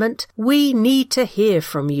environment, we need to hear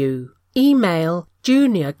from you. Email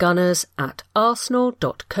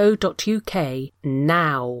juniorgunners@arsenal.co.uk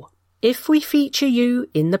now. If we feature you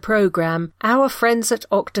in the programme, our friends at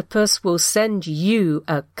Octopus will send you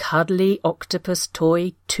a cuddly octopus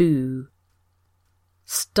toy too.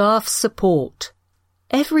 Staff support.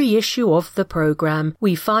 Every issue of the programme,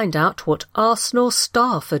 we find out what Arsenal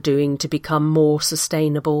staff are doing to become more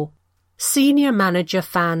sustainable. Senior Manager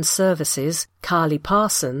Fan Services, Carly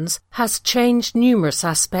Parsons, has changed numerous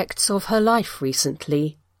aspects of her life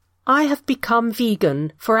recently. I have become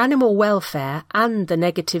vegan for animal welfare and the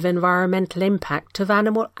negative environmental impact of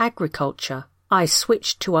animal agriculture. I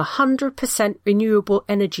switched to a 100% renewable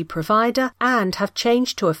energy provider and have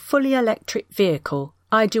changed to a fully electric vehicle.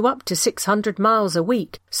 I do up to 600 miles a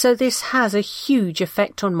week, so this has a huge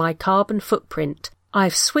effect on my carbon footprint.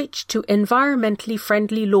 I've switched to environmentally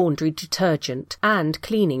friendly laundry detergent and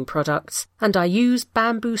cleaning products, and I use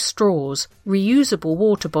bamboo straws, reusable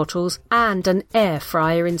water bottles, and an air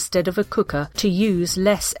fryer instead of a cooker to use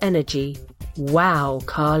less energy. Wow,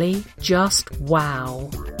 Carly, just wow.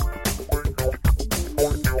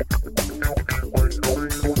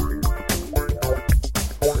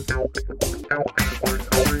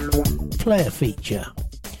 Player feature.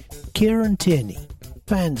 Kieran Tierney,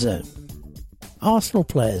 Fan Zone. Arsenal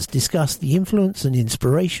players discuss the influence and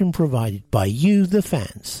inspiration provided by you, the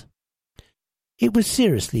fans. It was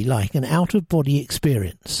seriously like an out-of-body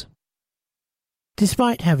experience.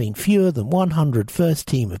 Despite having fewer than 100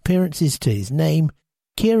 first-team appearances to his name,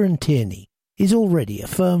 Kieran Tierney is already a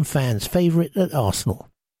firm fan's favourite at Arsenal.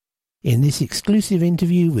 In this exclusive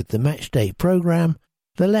interview with the Matchday programme,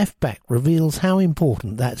 the left-back reveals how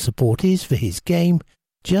important that support is for his game,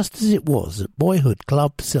 just as it was at boyhood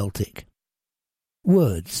club Celtic.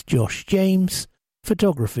 Words, Josh James.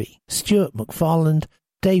 Photography, Stuart McFarland,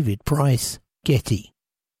 David Price, Getty.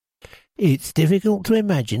 It's difficult to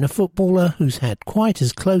imagine a footballer who's had quite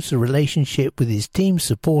as close a relationship with his team's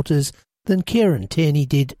supporters than Kieran Tierney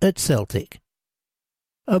did at Celtic.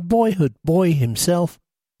 A boyhood boy himself,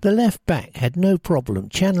 the left-back had no problem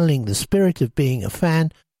channeling the spirit of being a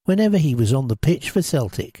fan whenever he was on the pitch for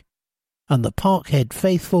Celtic, and the Parkhead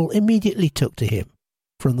faithful immediately took to him,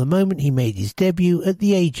 from the moment he made his debut at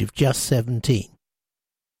the age of just 17.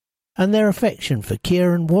 And their affection for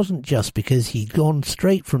Kieran wasn't just because he'd gone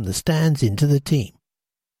straight from the stands into the team,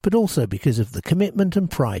 but also because of the commitment and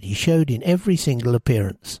pride he showed in every single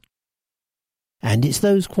appearance. And it's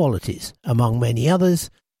those qualities, among many others,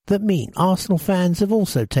 that mean Arsenal fans have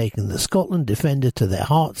also taken the Scotland defender to their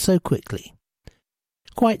hearts so quickly.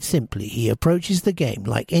 Quite simply, he approaches the game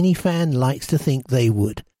like any fan likes to think they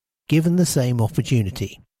would, given the same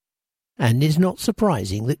opportunity. And it's not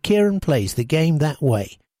surprising that Kieran plays the game that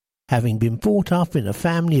way, having been brought up in a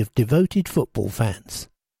family of devoted football fans.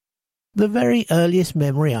 The very earliest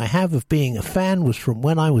memory I have of being a fan was from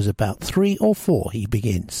when I was about 3 or 4, he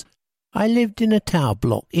begins. I lived in a tower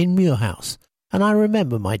block in Muirhouse, and I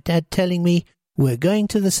remember my dad telling me, "We're going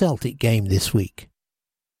to the Celtic game this week."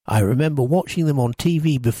 I remember watching them on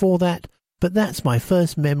TV before that, but that's my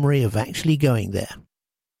first memory of actually going there.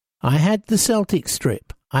 I had the Celtic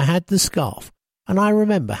strip, I had the scarf, and I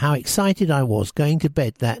remember how excited I was going to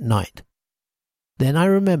bed that night. Then I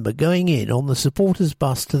remember going in on the supporters'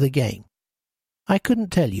 bus to the game. I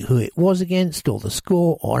couldn't tell you who it was against or the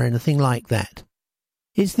score or anything like that.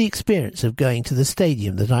 It's the experience of going to the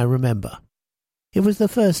stadium that I remember. It was the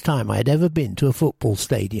first time I had ever been to a football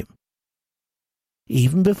stadium.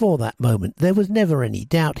 Even before that moment, there was never any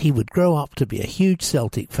doubt he would grow up to be a huge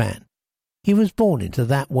Celtic fan. He was born into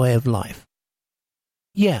that way of life.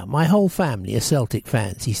 Yeah, my whole family are Celtic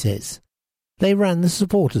fans, he says. They ran the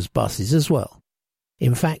supporters' buses as well.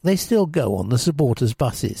 In fact, they still go on the supporters'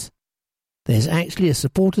 buses. There's actually a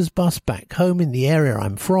supporters' bus back home in the area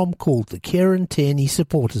I'm from called the Kieran Tierney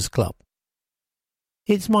Supporters Club.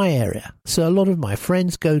 It's my area, so a lot of my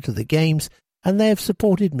friends go to the games and they have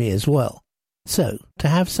supported me as well. So, to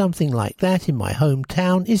have something like that in my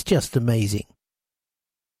hometown is just amazing.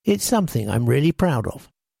 It's something I'm really proud of.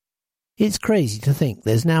 It's crazy to think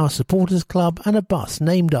there's now a supporters club and a bus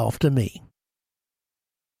named after me.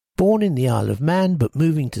 Born in the Isle of Man but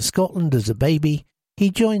moving to Scotland as a baby, he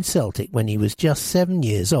joined Celtic when he was just 7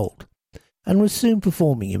 years old, and was soon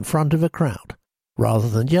performing in front of a crowd, rather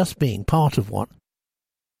than just being part of one.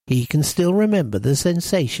 He can still remember the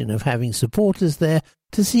sensation of having supporters there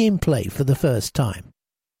to see him play for the first time.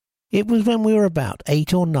 It was when we were about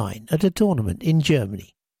 8 or 9 at a tournament in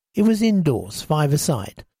Germany. It was indoors,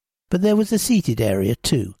 5-a-side, but there was a seated area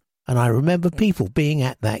too, and I remember people being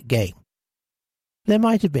at that game. There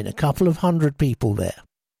might have been a couple of 100 people there.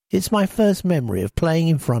 It's my first memory of playing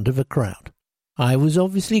in front of a crowd. I was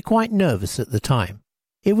obviously quite nervous at the time.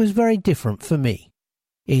 It was very different for me.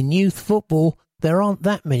 In youth football, there aren't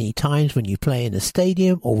that many times when you play in a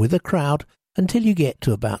stadium or with a crowd until you get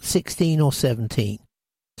to about 16 or 17.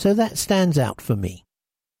 So that stands out for me.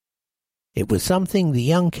 It was something the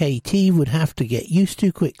young KT would have to get used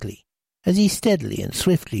to quickly, as he steadily and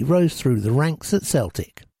swiftly rose through the ranks at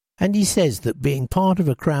Celtic. And he says that being part of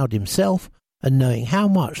a crowd himself and knowing how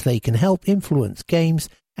much they can help influence games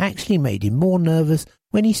actually made him more nervous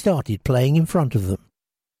when he started playing in front of them.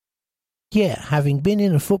 Yeah, having been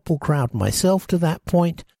in a football crowd myself to that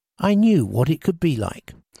point, I knew what it could be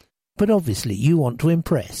like. But obviously you want to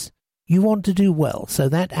impress. You want to do well, so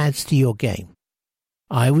that adds to your game.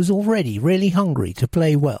 I was already really hungry to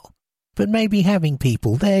play well, but maybe having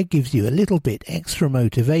people there gives you a little bit extra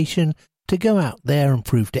motivation to go out there and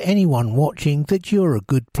prove to anyone watching that you're a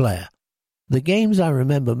good player. The games I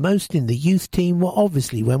remember most in the youth team were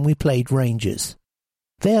obviously when we played Rangers.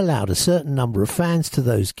 They allowed a certain number of fans to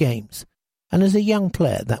those games, and as a young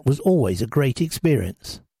player that was always a great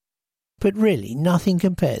experience. But really nothing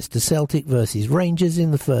compares to Celtic versus Rangers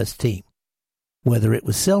in the first team. Whether it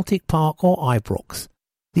was Celtic Park or Ibrox,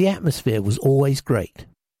 the atmosphere was always great.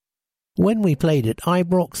 When we played at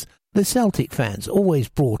Ibrox, the Celtic fans always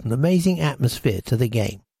brought an amazing atmosphere to the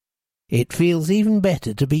game. It feels even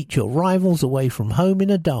better to beat your rivals away from home in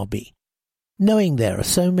a derby, knowing there are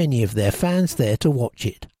so many of their fans there to watch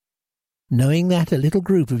it. Knowing that a little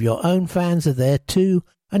group of your own fans are there too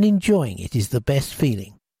and enjoying it is the best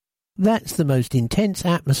feeling. That's the most intense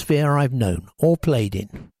atmosphere I've known or played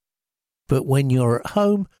in. But when you're at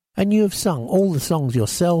home and you have sung all the songs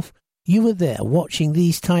yourself, you were there watching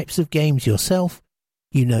these types of games yourself,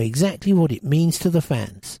 you know exactly what it means to the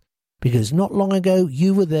fans, because not long ago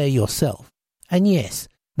you were there yourself, and yes,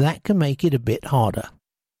 that can make it a bit harder.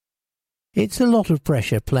 It's a lot of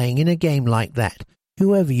pressure playing in a game like that,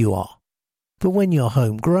 whoever you are. But when you're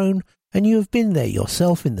homegrown and you have been there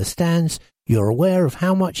yourself in the stands, you're aware of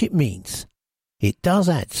how much it means. It does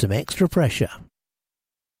add some extra pressure.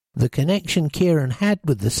 The connection Kieran had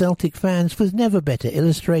with the Celtic fans was never better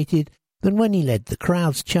illustrated than when he led the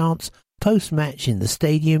crowd's chants post-match in the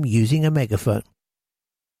stadium using a megaphone.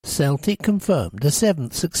 Celtic confirmed a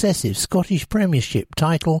 7th successive Scottish Premiership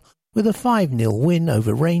title with a 5-0 win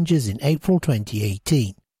over Rangers in April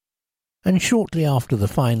 2018. And shortly after the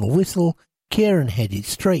final whistle, Kieran headed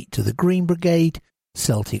straight to the Green Brigade,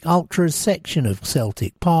 Celtic Ultras section of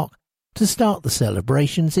Celtic Park, to start the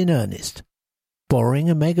celebrations in earnest, borrowing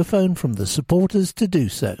a megaphone from the supporters to do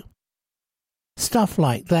so. Stuff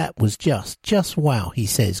like that was just wow, he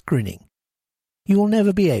says, grinning. You will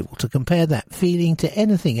never be able to compare that feeling to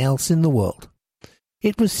anything else in the world.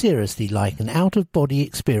 It was seriously like an out-of-body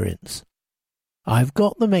experience. I've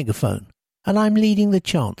got the megaphone, and I'm leading the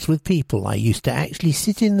chants with people I used to actually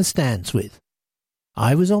sit in the stands with.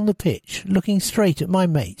 I was on the pitch, looking straight at my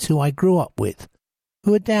mates who I grew up with,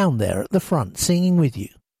 who are down there at the front singing with you.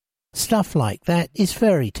 Stuff like that is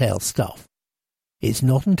fairy tale stuff. It's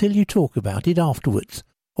not until you talk about it afterwards,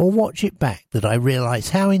 or watch it back, that I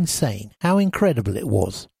realise how insane, how incredible it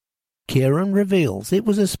was. Kieran reveals it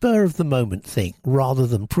was a spur-of-the-moment thing rather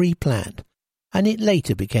than pre-planned, and it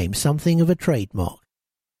later became something of a trademark.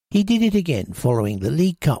 He did it again following the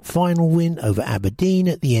League Cup final win over Aberdeen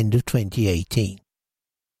at the end of 2018.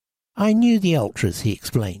 I knew the Ultras, he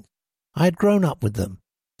explained. I had grown up with them,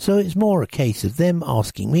 so it's more a case of them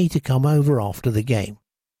asking me to come over after the game.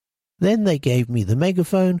 Then they gave me the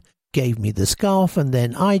megaphone, gave me the scarf, and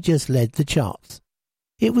then I just led the charts.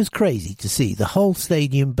 It was crazy to see the whole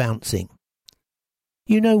stadium bouncing.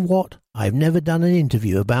 You know what? I've never done an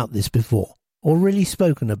interview about this before, or really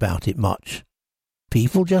spoken about it much.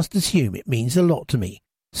 People just assume it means a lot to me,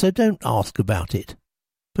 so don't ask about it.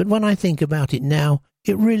 But when I think about it now,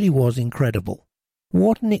 it really was incredible.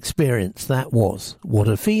 What an experience that was, what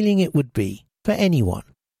a feeling it would be, for anyone.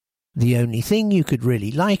 The only thing you could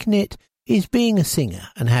really liken it is being a singer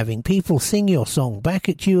and having people sing your song back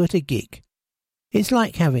at you at a gig. It's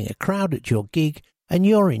like having a crowd at your gig and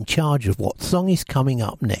you're in charge of what song is coming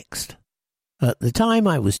up next. At the time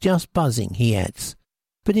I was just buzzing, he adds,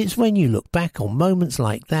 but it's when you look back on moments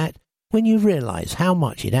like that when you realise how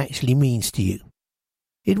much it actually means to you.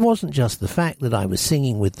 It wasn't just the fact that I was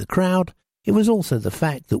singing with the crowd, it was also the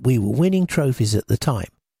fact that we were winning trophies at the time,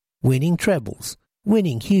 winning trebles,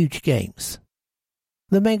 winning huge games.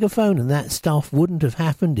 The megaphone and that stuff wouldn't have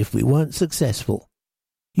happened if we weren't successful.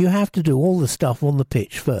 You have to do all the stuff on the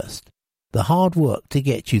pitch first, the hard work to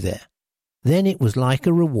get you there. Then it was like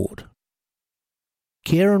a reward.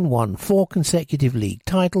 Kieran won 4 consecutive league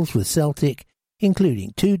titles with Celtic,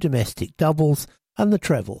 including 2 domestic doubles and the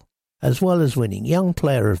treble, as well as winning Young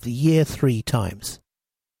Player of the Year 3 times.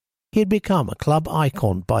 He had become a club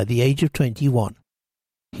icon by the age of 21.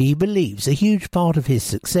 He believes a huge part of his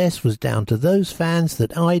success was down to those fans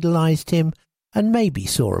that idolised him and maybe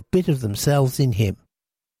saw a bit of themselves in him.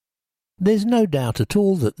 There's no doubt at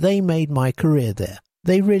all that they made my career there.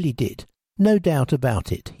 They really did. No doubt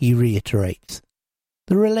about it, he reiterates.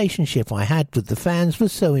 The relationship I had with the fans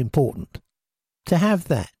was so important. To have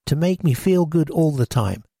that, to make me feel good all the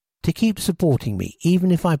time, to keep supporting me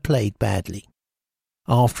even if I played badly.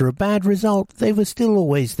 After a bad result, they were still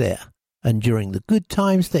always there, and during the good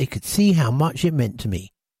times they could see how much it meant to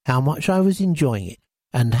me, how much I was enjoying it,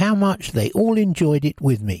 and how much they all enjoyed it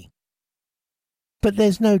with me. But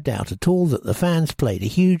there's no doubt at all that the fans played a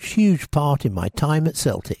huge, huge part in my time at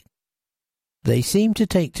Celtic. They seemed to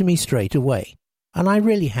take to me straight away, and I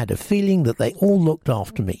really had a feeling that they all looked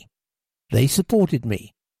after me. They supported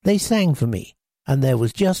me, they sang for me, and there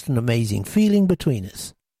was just an amazing feeling between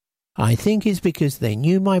us. I think it's because they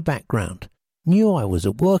knew my background, knew I was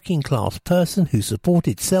a working-class person who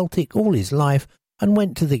supported Celtic all his life and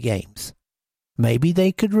went to the games. Maybe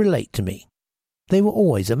they could relate to me. They were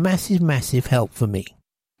always a massive, massive help for me,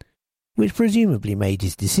 which presumably made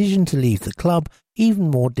his decision to leave the club even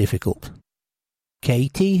more difficult.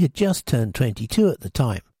 KT had just turned 22 at the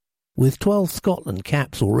time, with 12 Scotland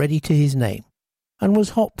caps already to his name, and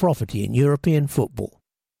was hot property in European football.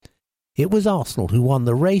 It was Arsenal who won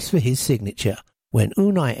the race for his signature when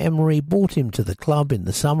Unai Emery brought him to the club in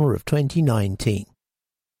the summer of 2019.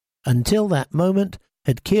 Until that moment,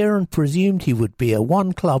 had Kieran presumed he would be a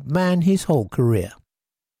one-club man his whole career.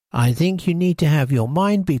 I think you need to have your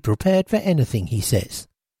mind be prepared for anything, he says.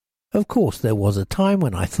 Of course, there was a time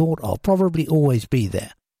when I thought I'll probably always be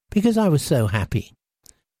there, because I was so happy.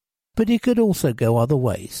 But it could also go other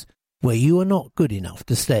ways, where you are not good enough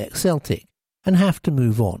to stay at Celtic and have to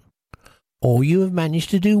move on. Or you have managed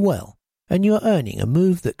to do well, and you are earning a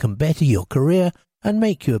move that can better your career and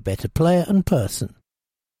make you a better player and person.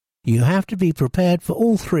 You have to be prepared for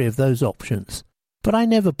all 3 of those options, but I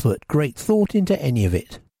never put great thought into any of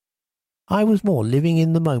it. I was more living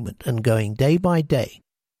in the moment and going day by day.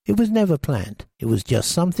 It was never planned, it was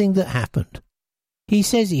just something that happened. He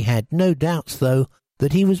says he had no doubts, though,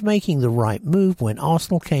 that he was making the right move when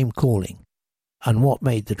Arsenal came calling. And what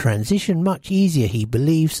made the transition much easier, he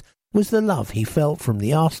believes, was the love he felt from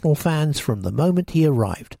the Arsenal fans from the moment he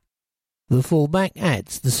arrived. The fullback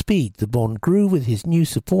adds the speed the bond grew with his new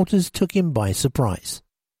supporters took him by surprise.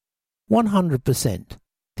 100%.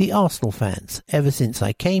 The Arsenal fans, ever since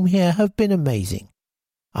I came here, have been amazing.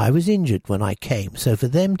 I was injured when I came, so for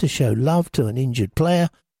them to show love to an injured player,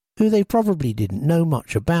 who they probably didn't know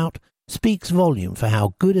much about, speaks volume for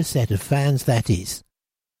how good a set of fans that is.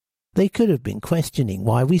 They could have been questioning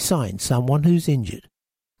why we signed someone who's injured,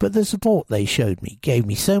 but the support they showed me gave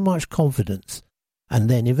me so much confidence, and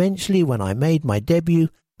then eventually when I made my debut,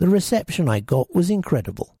 the reception I got was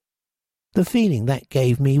incredible. The feeling that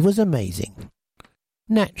gave me was amazing.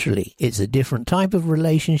 Naturally, it's a different type of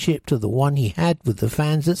relationship to the one he had with the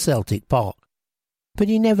fans at Celtic Park, but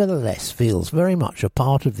he nevertheless feels very much a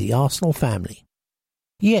part of the Arsenal family.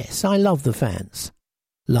 Yes, I love the fans.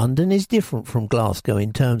 London is different from Glasgow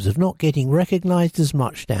in terms of not getting recognised as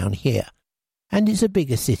much down here, and it's a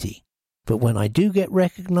bigger city, but when I do get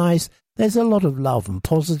recognised, there's a lot of love and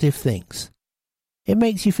positive things. It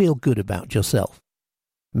makes you feel good about yourself.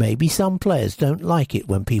 Maybe some players don't like it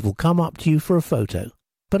when people come up to you for a photo,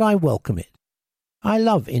 but I welcome it. I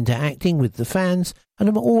love interacting with the fans and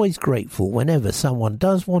am always grateful whenever someone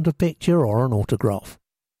does want a picture or an autograph.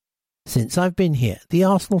 Since I've been here, the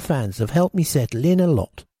Arsenal fans have helped me settle in a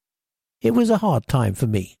lot. It was a hard time for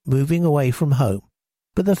me, moving away from home,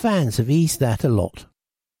 but the fans have eased that a lot.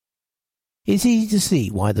 It's easy to see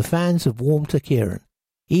why the fans have warmed to Kieran,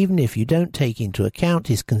 even if you don't take into account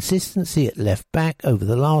his consistency at left back over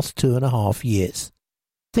the last 2.5 years.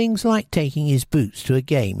 Things like taking his boots to a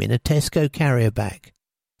game in a Tesco carrier bag,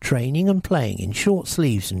 training and playing in short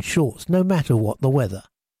sleeves and shorts no matter what the weather,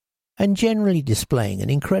 and generally displaying an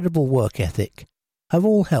incredible work ethic, have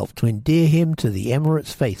all helped to endear him to the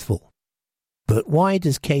Emirates faithful. But why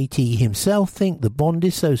does KT himself think the bond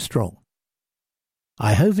is so strong?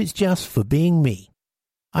 I hope it's just for being me.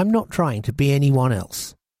 I'm not trying to be anyone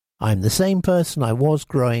else. I'm the same person I was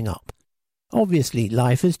growing up. Obviously,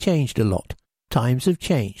 life has changed a lot. Times have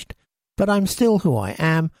changed. But I'm still who I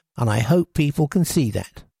am, and I hope people can see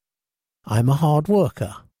that. I'm a hard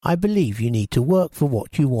worker. I believe you need to work for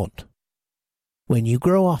what you want. When you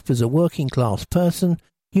grow up as a working class person,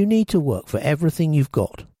 You need to work for everything you've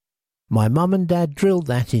got. My mum and dad drilled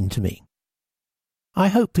that into me. I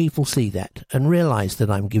hope people see that and realise that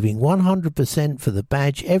I'm giving 100% for the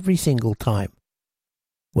badge every single time.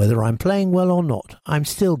 Whether I'm playing well or not, I'm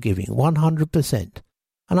still giving 100%,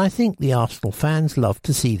 and I think the Arsenal fans love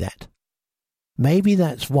to see that. Maybe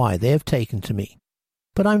that's why they have taken to me,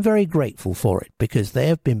 but I'm very grateful for it because they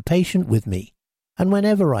have been patient with me, and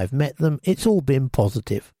whenever I've met them, it's all been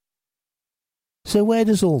positive. So where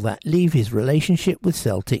does all that leave his relationship with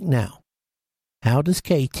Celtic now? How does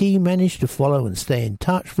KT manage to follow and stay in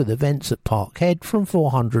touch with events at Parkhead from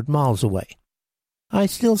 400 miles away? I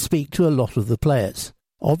still speak to a lot of the players.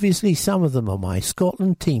 Obviously some of them are my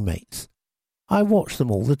Scotland teammates. I watch them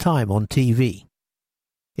all the time on TV.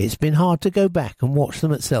 It's been hard to go back and watch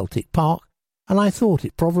them at Celtic Park, and I thought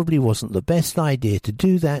it probably wasn't the best idea to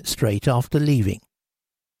do that straight after leaving.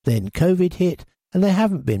 Then COVID hit, and there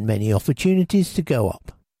haven't been many opportunities to go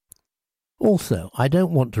up. Also, I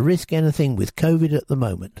don't want to risk anything with COVID at the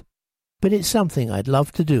moment, but it's something I'd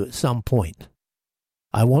love to do at some point.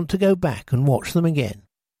 I want to go back and watch them again.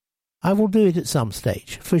 I will do it at some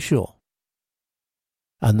stage, for sure.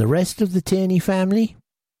 And the rest of the Tierney family?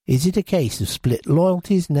 Is it a case of split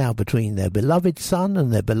loyalties now between their beloved son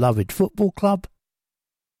and their beloved football club?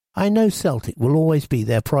 I know Celtic will always be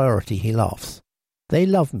their priority, he laughs. They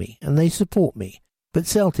love me and they support me, but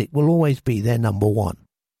Celtic will always be their number one.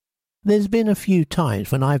 There's been a few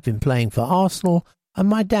times when I've been playing for Arsenal and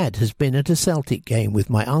my dad has been at a Celtic game with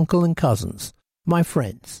my uncle and cousins, my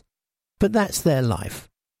friends. But that's their life.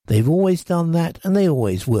 They've always done that and they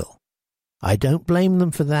always will. I don't blame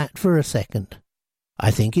them for that for a second. I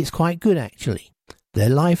think it's quite good actually. Their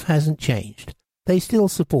life hasn't changed. They still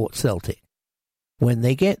support Celtic. When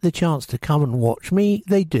they get the chance to come and watch me,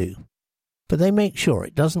 they do. But they make sure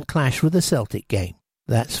it doesn't clash with the Celtic game,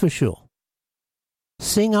 that's for sure.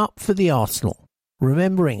 Sing up for the Arsenal,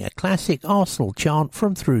 remembering a classic Arsenal chant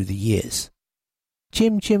from through the years.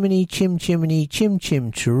 Chim chimney, chim chimney, chim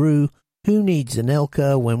chim chiroo, who needs an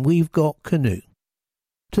Elka when we've got Canoe?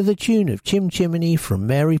 To the tune of Chim Chimney from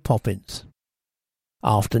Mary Poppins.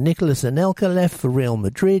 After Nicolas Anelka left for Real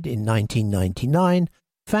Madrid in 1999,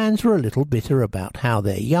 fans were a little bitter about how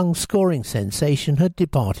their young scoring sensation had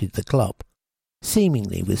departed the club,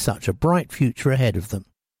 seemingly with such a bright future ahead of them.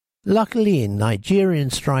 Luckily in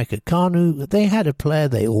Nigerian striker Kanu, they had a player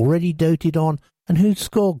they already doted on and who'd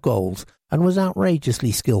scored goals and was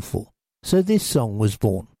outrageously skillful, so this song was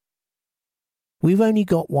born. We've Only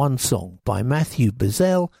Got One Song by Matthew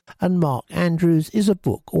Bazell and Mark Andrews is a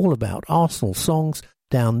book all about Arsenal songs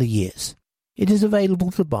down the years. It is available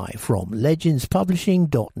to buy from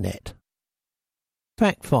legendspublishing.net.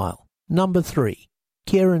 Fact file number 3.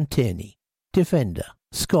 Kieran Tierney, defender,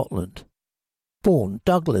 Scotland. Born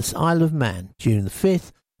Douglas, Isle of Man, June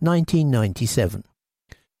 5th, 1997.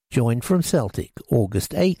 Joined from Celtic,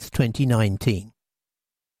 August 8th, 2019.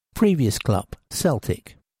 Previous club,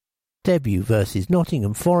 Celtic. Debut versus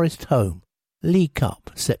Nottingham Forest home, League Cup,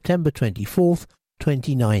 September 24th,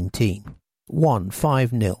 2019. Won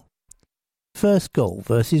 5-0. First goal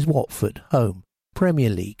versus Watford home, Premier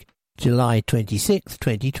League, July 26th,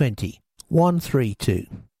 2020. Won 3-2.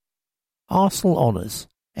 Arsenal Honours,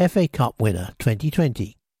 FA Cup winner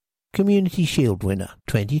 2020. Community Shield winner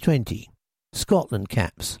 2020. Scotland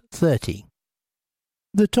caps 30.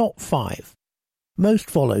 The top 5. Most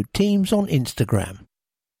followed teams on Instagram.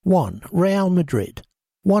 1. Real Madrid,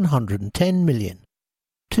 110 million.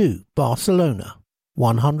 2. Barcelona,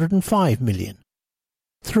 105 million.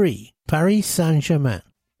 3. Paris Saint-Germain,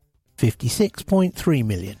 56.3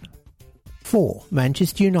 million. 4.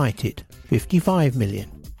 Manchester United, 55 million.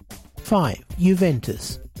 5.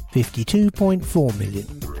 Juventus, 52.4 million.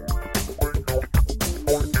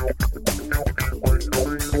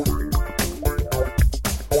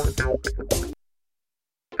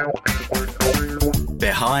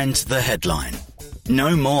 Behind the headline.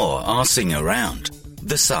 No more arsing around.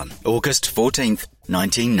 The Sun, August 14th,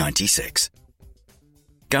 1996.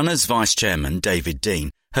 Gunners vice-chairman David Dein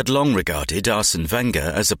had long regarded Arsene Wenger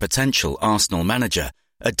as a potential Arsenal manager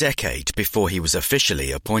a decade before he was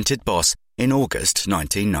officially appointed boss in August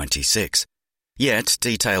 1996. Yet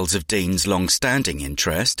details of Dean's long-standing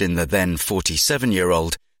interest in the then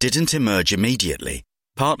 47-year-old didn't emerge immediately,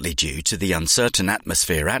 partly due to the uncertain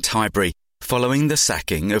atmosphere at Highbury following the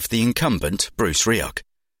sacking of the incumbent Bruce Rioch.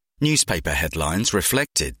 Newspaper headlines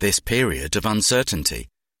reflected this period of uncertainty.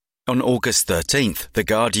 On August 13th, The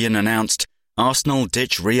Guardian announced, Arsenal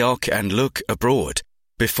ditch Rioch and look abroad,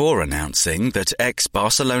 before announcing that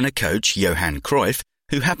ex-Barcelona coach Johan Cruyff,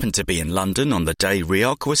 who happened to be in London on the day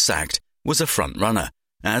Rioch was sacked, was a front-runner,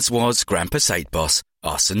 as was Grand Passat boss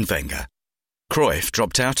Arsene Wenger. Cruyff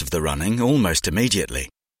dropped out of the running almost immediately.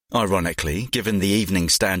 Ironically, given the Evening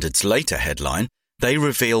Standard's later headline, they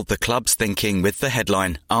revealed the club's thinking with the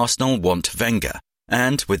headline, Arsenal want Wenger,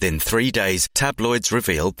 and within 3 days, tabloids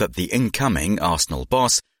revealed that the incoming Arsenal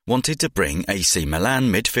boss wanted to bring AC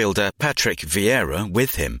Milan midfielder Patrick Vieira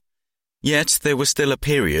with him. Yet there was still a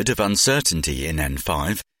period of uncertainty in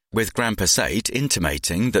N5, with Graham Passate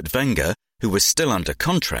intimating that Wenger, who was still under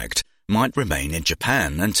contract, might remain in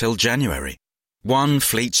Japan until January. One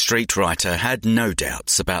Fleet Street writer had no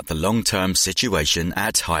doubts about the long-term situation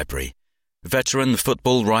at Highbury. Veteran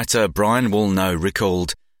football writer Brian Woolnough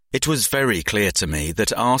recalled, "It was very clear to me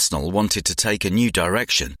that Arsenal wanted to take a new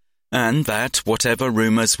direction, and that whatever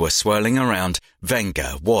rumours were swirling around,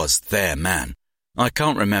 Wenger was their man. I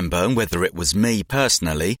can't remember whether it was me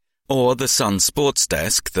personally or the Sun sports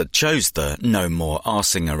desk that chose the No More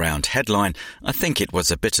Arsing Around headline. I think it was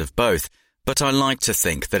a bit of both, but I like to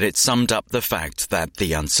think that it summed up the fact that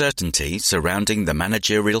the uncertainty surrounding the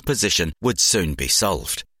managerial position would soon be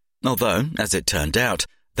solved. Although, as it turned out,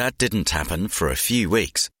 that didn't happen for a few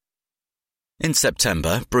weeks." In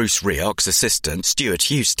September, Bruce Rioch's assistant Stuart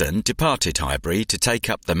Houston departed Highbury to take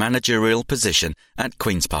up the managerial position at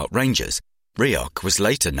Queen's Park Rangers. Rioch was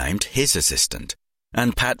later named his assistant,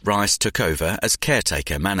 and Pat Rice took over as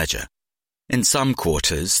caretaker manager. In some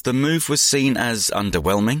quarters, the move was seen as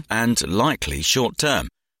underwhelming and likely short-term,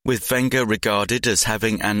 with Wenger regarded as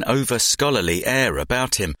having an over-scholarly air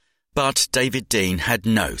about him, but David Dein had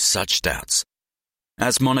no such doubts.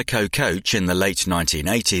 As Monaco coach in the late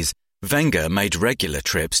 1980s, Wenger made regular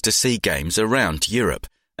trips to see games around Europe,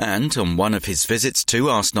 and on one of his visits to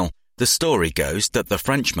Arsenal, the story goes that the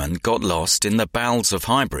Frenchman got lost in the bowels of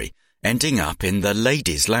Highbury, ending up in the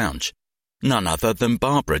ladies' lounge. None other than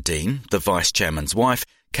Barbara Dein, the vice-chairman's wife,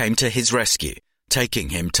 came to his rescue, taking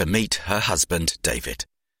him to meet her husband, David.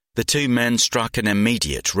 The two men struck an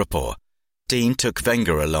immediate rapport. Dein took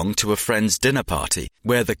Wenger along to a friend's dinner party,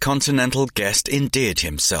 where the continental guest endeared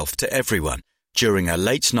himself to everyone during a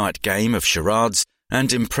late-night game of charades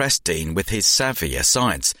and impressed Dein with his savvy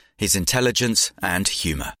asides, his intelligence and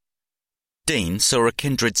humour. Dein saw a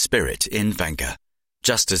kindred spirit in Wenger.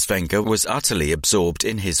 Just as Wenger was utterly absorbed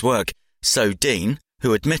in his work, so Dein,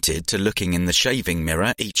 who admitted to looking in the shaving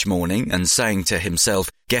mirror each morning and saying to himself,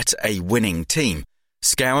 "Get a winning team,"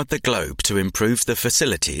 scoured the globe to improve the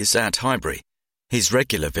facilities at Highbury. His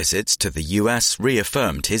regular visits to the US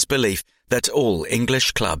reaffirmed his belief that all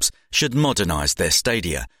English clubs should modernise their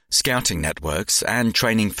stadia, scouting networks and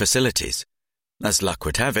training facilities. As luck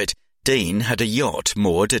would have it, Dein had a yacht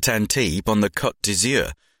moored at Antibes on the Côte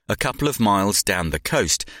d'Azur, a couple of miles down the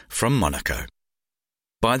coast from Monaco.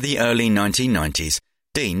 By the early 1990s,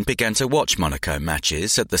 Dein began to watch Monaco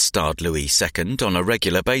matches at the Stade Louis II on a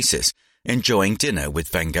regular basis, enjoying dinner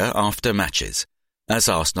with Wenger after matches. As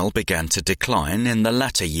Arsenal began to decline in the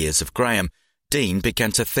latter years of Graham, Dein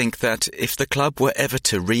began to think that if the club were ever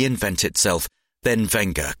to reinvent itself, then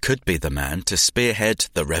Wenger could be the man to spearhead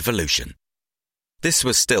the revolution. This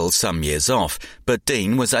was still some years off, but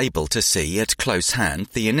Dein was able to see at close hand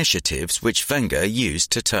the initiatives which Wenger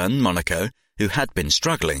used to turn Monaco, who had been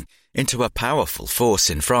struggling, into a powerful force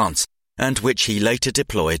in France, and which he later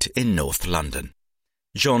deployed in North London.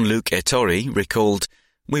 Jean-Luc Ettori recalled,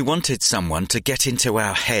 "We wanted someone to get into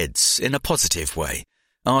our heads in a positive way.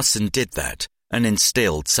 Arsene did that and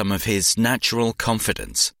instilled some of his natural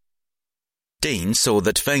confidence." Dein saw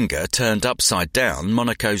that Wenger turned upside down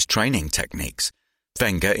Monaco's training techniques.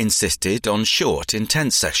 Wenger insisted on short,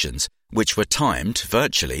 intense sessions, which were timed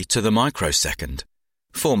virtually to the microsecond.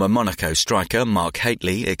 Former Monaco striker Mark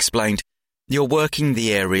Hateley explained, "You're working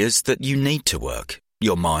the areas that you need to work,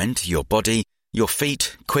 your mind, your body, your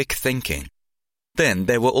feet, quick thinking." Then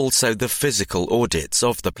there were also the physical audits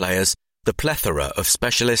of the players, the plethora of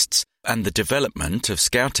specialists, and the development of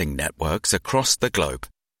scouting networks across the globe.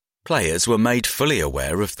 Players were made fully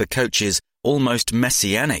aware of the coach's almost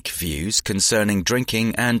messianic views concerning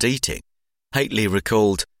drinking and eating. Hateley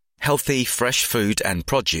recalled, "Healthy, fresh food and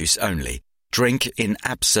produce only. Drink in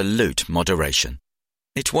absolute moderation."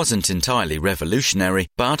 It wasn't entirely revolutionary,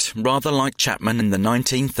 but rather like Chapman in the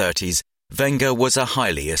 1930s, Wenger was a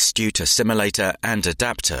highly astute assimilator and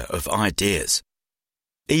adapter of ideas.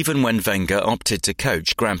 Even when Wenger opted to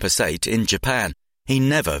coach Graham Passate in Japan, he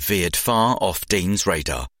never veered far off Dein's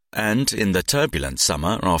radar, and in the turbulent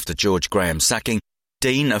summer after George Graham's sacking,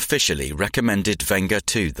 Dein officially recommended Wenger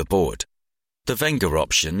to the board. The Wenger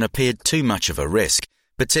option appeared too much of a risk,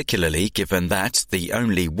 particularly given that the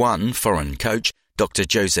only one foreign coach, Dr.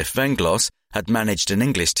 Joseph Venglos, had managed an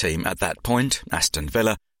English team at that point, Aston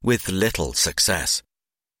Villa, with little success.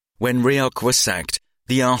 When Rioch was sacked,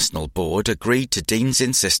 The Arsenal board agreed to Dean's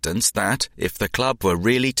insistence that, if the club were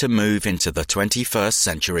really to move into the 21st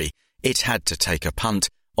century, it had to take a punt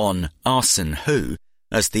on Arsene Who,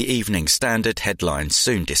 as the Evening Standard headlines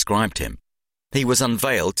soon described him. He was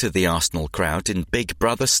unveiled to the Arsenal crowd in Big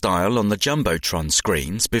Brother style on the Jumbotron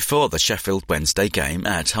screens before the Sheffield Wednesday game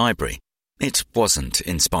at Highbury. It wasn't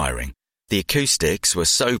inspiring. The acoustics were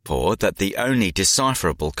so poor that the only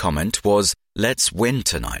decipherable comment was, "Let's win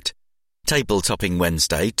tonight." Table-topping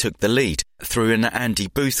Wednesday took the lead through an Andy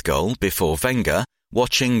Booth goal before Wenger,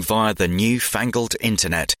 watching via the new-fangled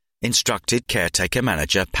internet, instructed caretaker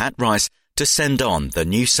manager Pat Rice to send on the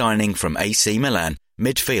new signing from AC Milan,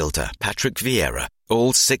 midfielder Patrick Vieira,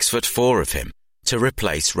 all 6'4" of him, to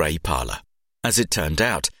replace Ray Parlour. As it turned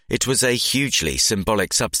out, it was a hugely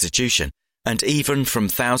symbolic substitution, and even from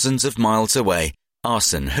thousands of miles away,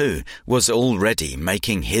 Arsene Who was already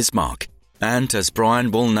making his mark. And as Brian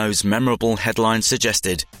Woolnow's memorable headline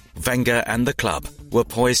suggested, Wenger and the club were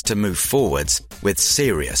poised to move forwards with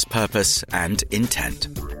serious purpose and intent.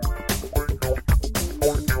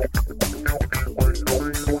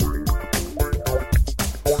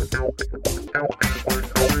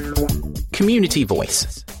 Community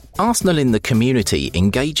Voice. Arsenal in the community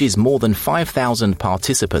engages more than 5,000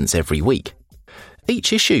 participants every week.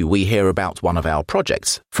 Each issue we hear about one of our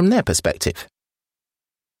projects from their perspective.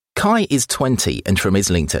 Kai is 20 and from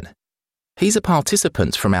Islington. He's a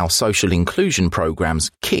participant from our social inclusion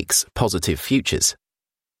program's KICS Positive Futures.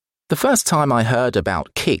 The first time I heard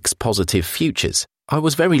about KICS Positive Futures, I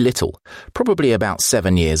was very little, probably about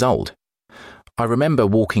 7 years old. I remember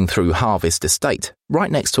walking through Harvest Estate,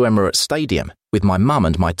 right next to Emirates Stadium, with my mum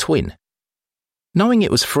and my twin. Knowing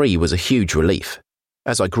it was free was a huge relief.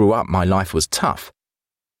 As I grew up, my life was tough.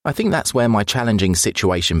 I think that's where my challenging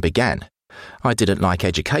situation began. I didn't like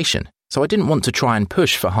education, so I didn't want to try and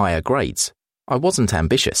push for higher grades. I wasn't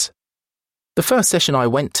ambitious. The first session I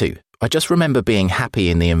went to, I just remember being happy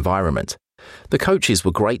in the environment. The coaches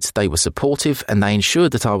were great, they were supportive, and they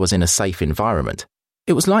ensured that I was in a safe environment.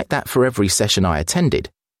 It was like that for every session I attended.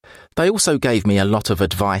 They also gave me a lot of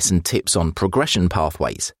advice and tips on progression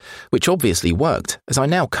pathways, which obviously worked, as I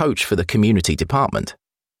now coach for the community department.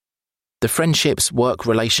 The friendships, work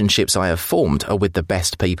relationships I have formed are with the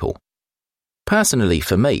best people. Personally,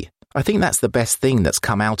 for me, I think that's the best thing that's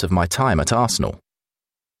come out of my time at Arsenal.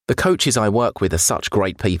 The coaches I work with are such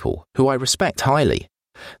great people, who I respect highly.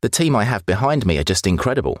 The team I have behind me are just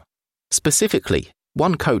incredible. Specifically,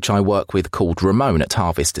 one coach I work with called Ramon at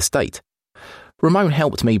Harvest Estate. Ramon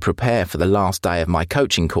helped me prepare for the last day of my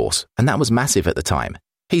coaching course, and that was massive at the time.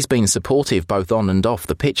 He's been supportive both on and off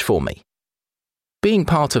the pitch for me. Being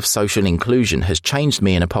part of social inclusion has changed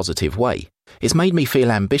me in a positive way. It's made me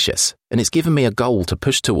feel ambitious, and it's given me a goal to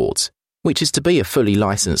push towards, which is to be a fully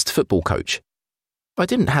licensed football coach. I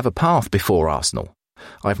didn't have a path before Arsenal.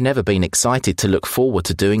 I've never been excited to look forward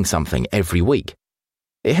to doing something every week.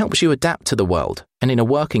 It helps you adapt to the world, and in a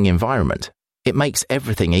working environment, it makes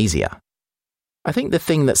everything easier. I think the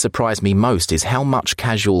thing that surprised me most is how much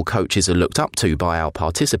casual coaches are looked up to by our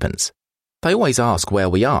participants. They always ask where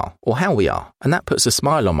we are or how we are, and that puts a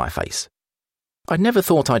smile on my face. I never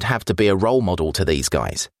thought I'd have to be a role model to these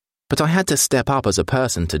guys, but I had to step up as a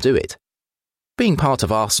person to do it. Being part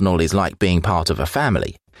of Arsenal is like being part of a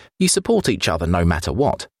family. You support each other no matter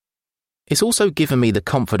what. It's also given me the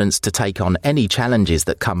confidence to take on any challenges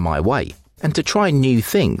that come my way and to try new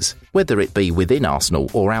things, whether it be within Arsenal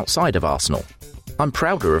or outside of Arsenal. I'm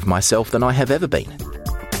prouder of myself than I have ever been.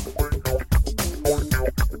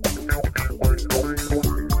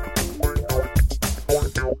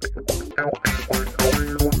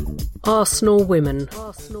 Arsenal Women.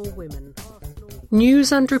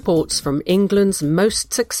 News and reports from England's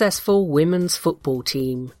most successful women's football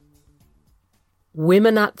team.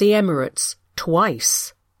 Women at the Emirates,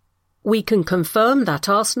 twice. We can confirm that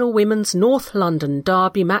Arsenal Women's North London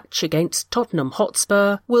derby match against Tottenham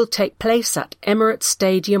Hotspur will take place at Emirates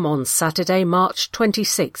Stadium on Saturday, March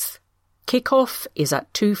 26th. Kick-off is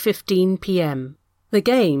at 2:15 p.m. The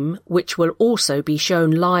game, which will also be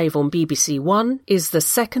shown live on BBC One, is the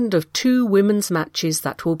second of two women's matches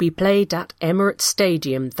that will be played at Emirates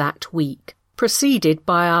Stadium that week, preceded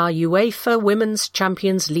by our UEFA Women's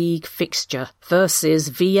Champions League fixture versus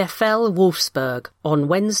VfL Wolfsburg on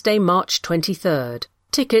Wednesday, March 23rd.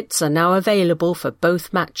 Tickets are now available for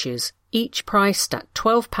both matches, each priced at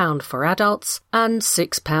 £12 for adults and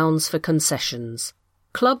 £6 for concessions.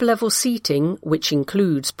 Club-level seating, which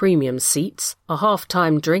includes premium seats, a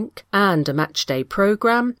half-time drink and a matchday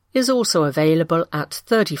programme, is also available at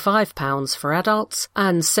 £35 for adults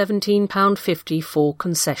and £17.50 for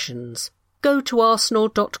concessions. Go to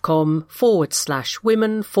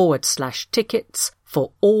arsenal.com/women/tickets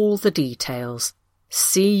for all the details.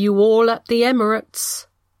 See you all at the Emirates.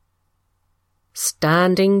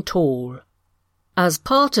 Standing tall. As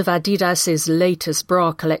part of Adidas's latest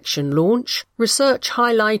bra collection launch, research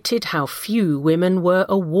highlighted how few women were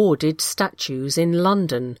awarded statues in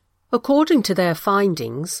London. According to their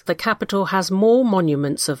findings, the capital has more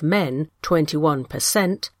monuments of men,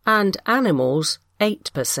 21%, and animals,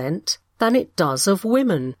 8%, than it does of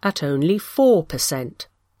women, at only 4%.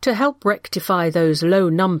 To help rectify those low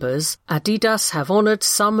numbers, Adidas have honoured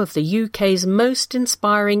some of the UK's most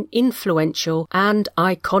inspiring, influential and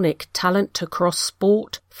iconic talent across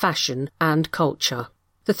sport, fashion and culture.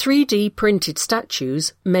 The 3D printed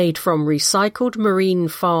statues, made from recycled marine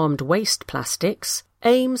farmed waste plastics,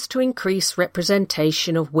 aims to increase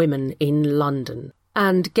representation of women in London.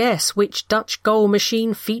 And guess which Dutch goal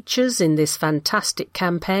machine features in this fantastic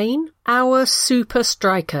campaign? Our super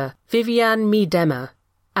striker, Vivianne Miedema.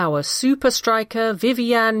 Our super striker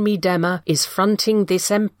Vivianne Miedema is fronting this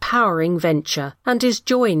empowering venture and is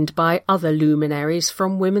joined by other luminaries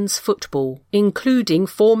from women's football, including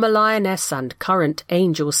former Lioness and current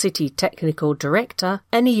Angel City technical director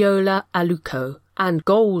Eniola Aluko and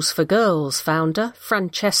Goals for Girls founder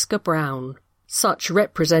Francesca Brown. Such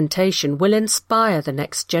representation will inspire the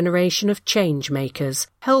next generation of change-makers,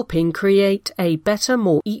 helping create a better,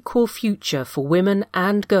 more equal future for women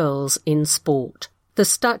and girls in sport. The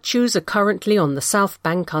statues are currently on the South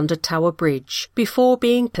Bank under Tower Bridge, before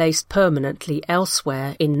being placed permanently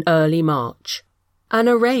elsewhere in early March. An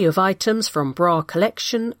array of items from Bra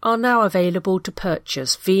Collection are now available to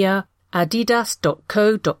purchase via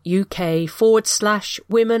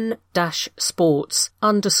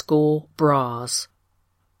adidas.co.uk/women-sports_bras.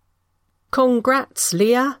 Congrats,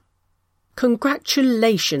 Leah!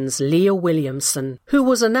 Congratulations, Leah Williamson, who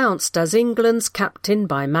was announced as England's captain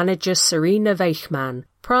by manager Serena Weichmann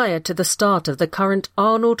prior to the start of the current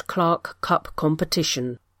Arnold Clark Cup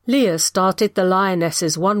competition. Leah started the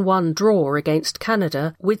Lionesses' 1-1 draw against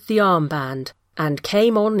Canada with the armband, and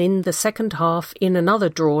came on in the second half in another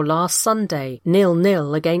draw last Sunday,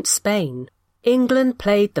 0-0 against Spain. England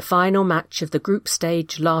played the final match of the group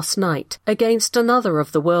stage last night against another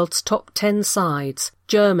of the world's top 10 sides,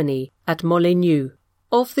 Germany, at Molineux.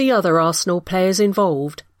 Of the other Arsenal players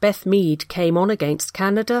involved, Beth Mead came on against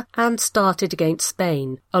Canada and started against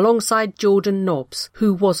Spain, alongside Jordan Nobbs,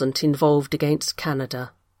 who wasn't involved against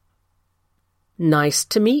Canada. Nice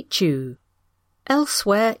to meet you.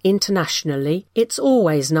 Elsewhere internationally, it's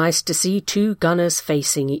always nice to see two gunners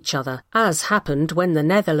facing each other, as happened when the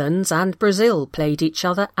Netherlands and Brazil played each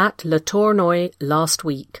other at Le Tournoi last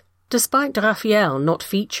week. Despite Rafael not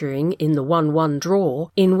featuring in the 1-1 draw,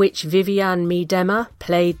 in which Vivianne Miedema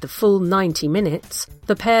played the full 90 minutes,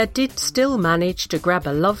 the pair did still manage to grab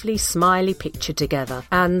a lovely smiley picture together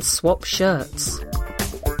and swap shirts.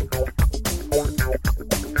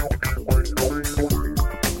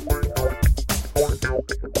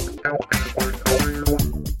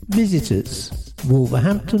 Visitors,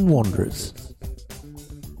 Wolverhampton Wanderers.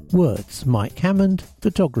 Words, Mike Hammond.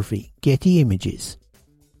 Photography, Getty Images.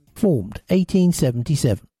 Formed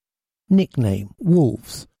 1877. Nickname,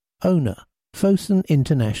 Wolves. Owner, Fosun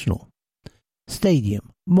International.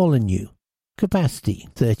 Stadium, Molineux. Capacity,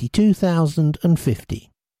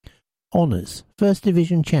 32,050. Honours, First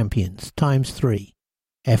Division Champions, ×3.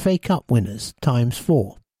 FA Cup winners,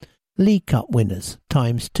 ×4. League Cup winners,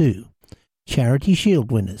 ×2. Charity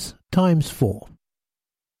Shield winners, ×4.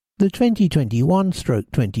 The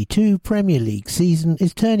 2021/22 Premier League season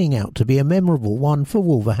is turning out to be a memorable one for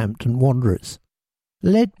Wolverhampton Wanderers.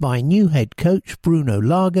 Led by new head coach Bruno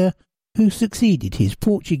Lage, who succeeded his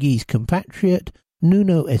Portuguese compatriot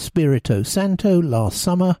Nuno Espirito Santo last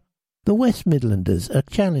summer, the West Midlanders are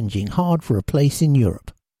challenging hard for a place in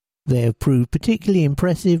Europe. They have proved particularly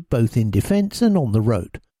impressive both in defence and on the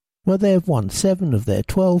road, where they have won 7 of their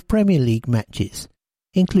 12 Premier League matches,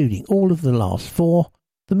 including all of the last 4,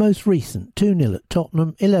 the most recent 2-0 at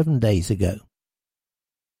Tottenham 11 days ago.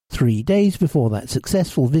 3 days before that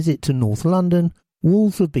successful visit to North London,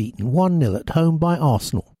 Wolves were beaten 1-0 at home by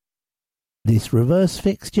Arsenal. This reverse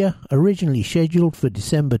fixture, originally scheduled for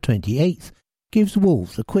December 28th, gives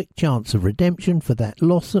Wolves a quick chance of redemption for that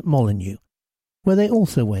loss at Molineux, where they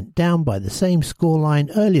also went down by the same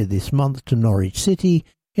scoreline earlier this month to Norwich City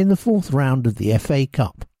in the 4th round of the FA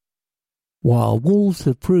Cup. While Wolves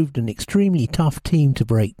have proved an extremely tough team to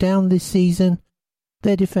break down this season,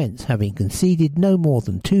 their defence having conceded no more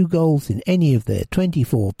than 2 goals in any of their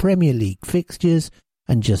 24 Premier League fixtures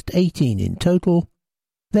and just 18 in total,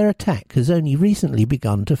 their attack has only recently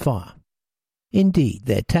begun to fire. Indeed,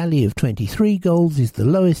 their tally of 23 goals is the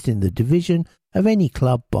lowest in the division of any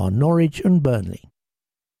club bar Norwich and Burnley.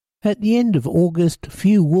 At the end of August,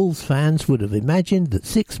 few Wolves fans would have imagined that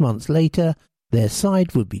 6 months later their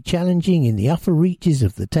side would be challenging in the upper reaches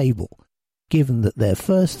of the table, given that their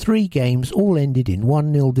first 3 games all ended in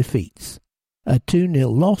 1-0 defeats. A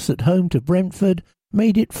 2-0 loss at home to Brentford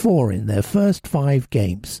made it 4 in their first 5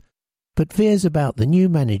 games, but fears about the new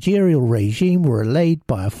managerial regime were allayed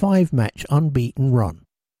by a 5-match unbeaten run.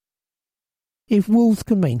 If Wolves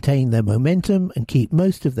can maintain their momentum and keep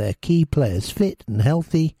most of their key players fit and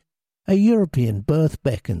healthy, a European berth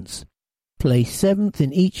beckons. Placed 7th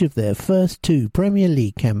in each of their first 2 Premier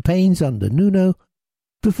League campaigns under Nuno,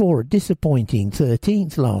 before a disappointing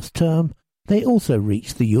 13th last term, they also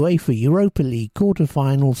reached the UEFA Europa League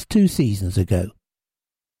quarter-finals 2 seasons ago.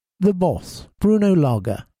 The boss, Bruno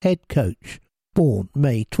Lage, head coach, born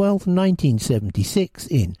May 12, 1976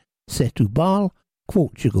 in Setúbal,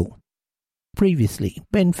 Portugal. Previously,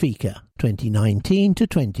 Benfica,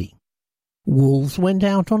 2019-20. Wolves went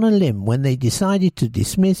out on a limb when they decided to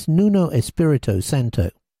dismiss Nuno Espirito Santo,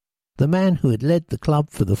 the man who had led the club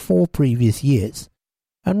for the 4 previous years,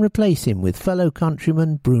 and replace him with fellow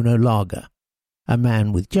countryman Bruno Lage, a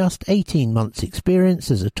man with just 18 months'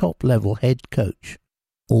 experience as a top-level head coach,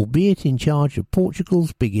 albeit in charge of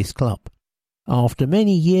Portugal's biggest club. After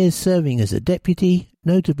many years serving as a deputy,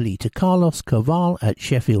 notably to Carlos Carvalho at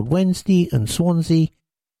Sheffield Wednesday and Swansea,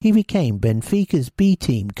 he became Benfica's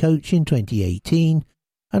B-team coach in 2018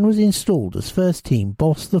 and was installed as first-team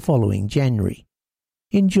boss the following January,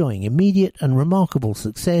 enjoying immediate and remarkable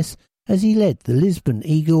success as he led the Lisbon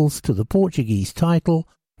Eagles to the Portuguese title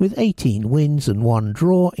with 18 wins and 1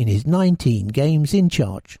 draw in his 19 games in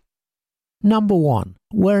charge. Number 1.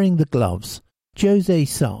 Wearing the gloves, José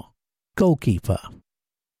Sá, goalkeeper.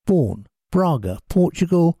 Born Braga,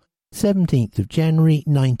 Portugal, 17th of January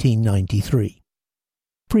 1993.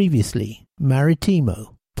 Previously,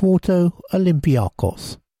 Maritimo, Porto,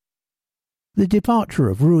 Olympiacos. The departure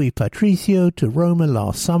of Rui Patricio to Roma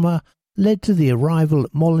last summer led to the arrival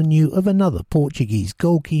at Molineux of another Portuguese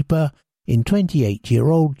goalkeeper in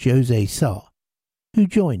 28-year-old José Sá, who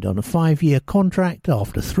joined on a 5-year contract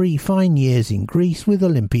after 3 fine years in Greece with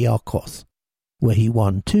Olympiacos, where he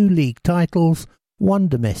won 2 league titles, 1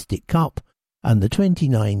 domestic cup, and the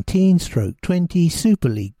 2019-20 Super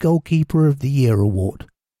League Goalkeeper of the Year award.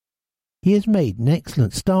 He has made an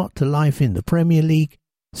excellent start to life in the Premier League,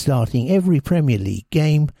 starting every Premier League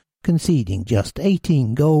game, conceding just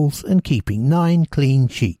 18 goals and keeping 9 clean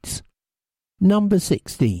sheets. Number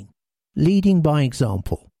 16. Leading by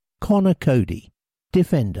example, Conor Coady,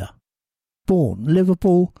 defender. Born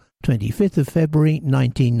Liverpool, 25th of February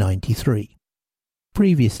 1993.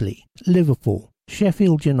 Previously, Liverpool,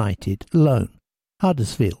 Sheffield United, loan,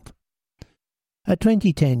 Huddersfield. A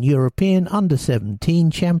 2010 European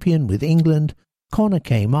Under-17 champion with England, Conor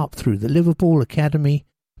came up through the Liverpool Academy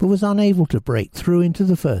but was unable to break through into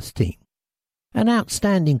the first team. An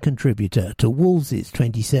outstanding contributor to Wolves'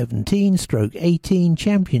 2017-18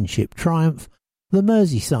 Championship triumph, the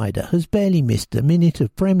Merseysider has barely missed a minute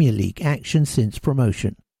of Premier League action since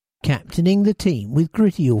promotion, captaining the team with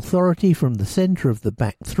gritty authority from the centre of the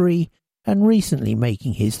back 3 and recently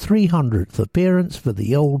making his 300th appearance for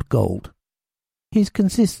the Old Gold. His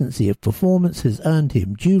consistency of performance has earned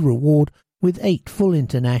him due reward with 8 full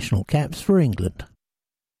international caps for England.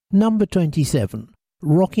 Number 27.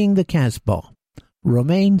 Rocking the Casbah,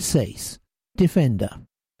 Romain Saiss, defender.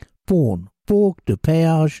 Born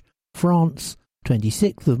Bourg-de-Péage, France,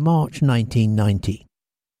 26th of March 1990.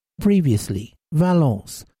 Previously,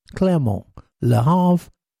 Valence, Clermont, Le Havre,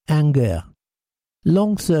 Angers.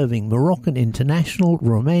 Long-serving Moroccan international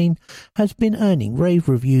Romain has been earning rave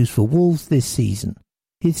reviews for Wolves this season,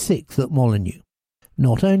 his 6th at Molineux,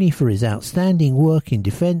 not only for his outstanding work in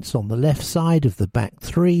defence on the left side of the back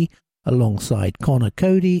 3 alongside Conor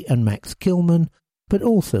Coady and Max Kilman, but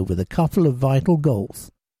also with a couple of vital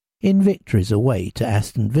goals, in victories away to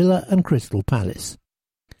Aston Villa and Crystal Palace.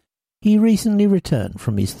 He recently returned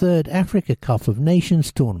from his 3rd Africa Cup of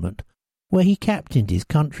Nations tournament, where he captained his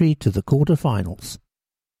country to the quarter-finals.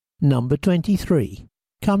 Number 23.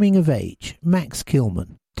 Coming of age, Max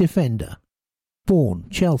Kilman, defender. Born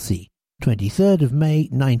Chelsea, 23rd of May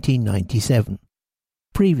 1997.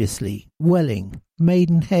 Previously, Welling,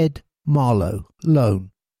 Maidenhead, Marlow,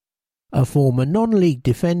 loan. A former non-league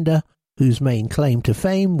defender whose main claim to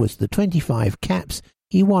fame was the 25 caps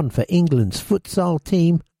he won for England's futsal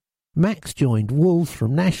team, Max joined Wolves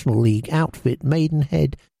from National League outfit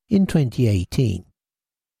Maidenhead in 2018.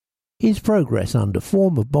 His progress under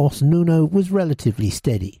former boss Nuno was relatively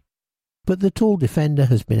steady, but the tall defender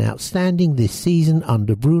has been outstanding this season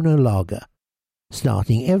under Bruno Lage,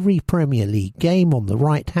 starting every Premier League game on the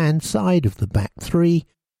right-hand side of the back three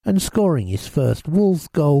and scoring his first Wolves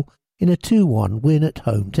goal in a 2-1 win at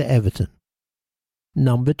home to Everton.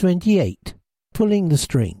 Number 28, pulling the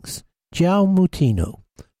strings, João Moutinho,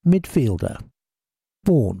 midfielder.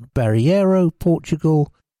 Born Barreiro,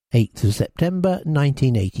 Portugal, 8th of September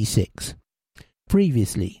 1986.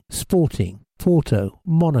 Previously, Sporting, Porto,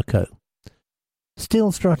 Monaco.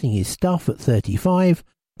 Still strutting his stuff at 35,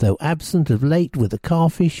 though absent of late with a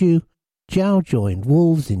calf issue, João joined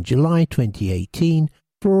Wolves in July 2018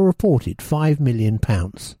 for a reported £5 million.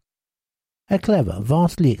 A clever,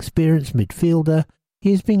 vastly experienced midfielder,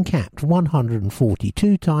 he has been capped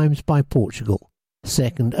 142 times by Portugal,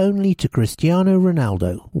 second only to Cristiano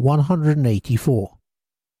Ronaldo, 184,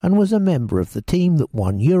 and was a member of the team that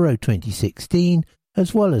won Euro 2016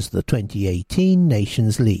 as well as the 2018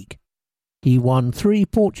 Nations League. He won 3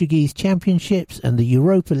 Portuguese championships and the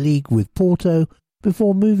Europa League with Porto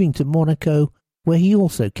before moving to Monaco, where he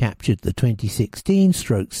also captured the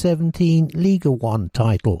 2016/17 Liga 1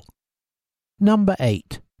 title. Number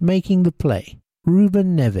 8, making the play,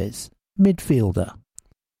 Ruben Neves, midfielder.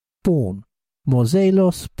 Born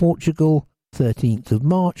Mozeiros, Portugal, 13th of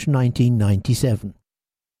March 1997.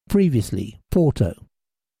 Previously, Porto.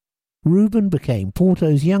 Ruben became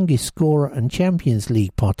Porto's youngest scorer and Champions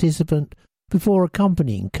League participant before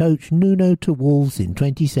accompanying coach Nuno to Wolves in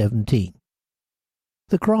 2017.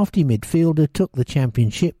 The crafty midfielder took the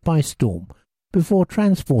championship by storm before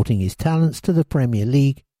transporting his talents to the Premier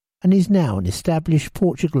League and is now an established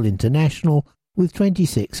Portugal international with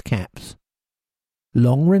 26 caps.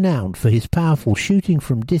 Long renowned for his powerful shooting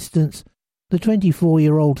from distance, the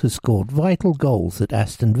 24-year-old has scored vital goals at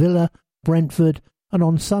Aston Villa, Brentford and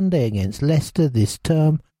on Sunday against Leicester this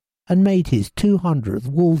term, and made his 200th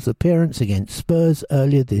Wolves appearance against Spurs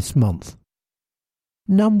earlier this month.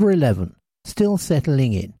 Number 11, still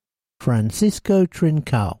settling in, Francisco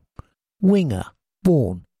Trincao, winger,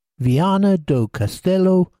 born Viana do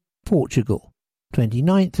Castelo, Portugal,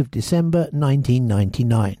 29th of December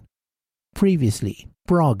 1999. Previously,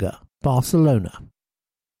 Braga, Barcelona.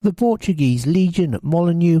 The Portuguese Legion at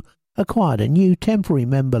Molineux acquired a new temporary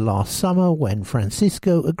member last summer when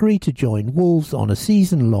Francisco agreed to join Wolves on a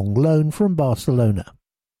season-long loan from Barcelona.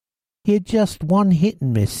 He had just one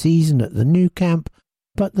hit-and-miss season at the Nou Camp,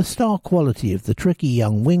 but the star quality of the tricky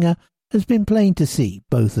young winger has been plain to see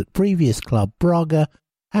both at previous club Braga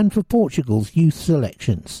and for Portugal's youth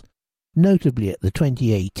selections, notably at the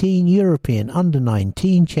 2018 European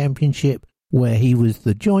Under-19 Championship, where he was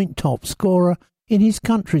the joint top scorer in his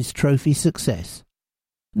country's trophy success.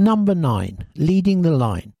 Number 9, leading the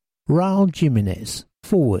line, Raul Jimenez,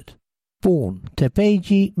 forward, born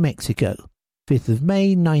Tepeji, Mexico, 5th of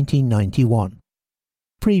May 1991.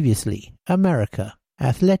 Previously, America,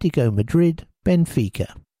 Atletico Madrid,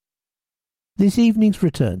 Benfica. This evening's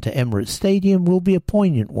return to Emirates Stadium will be a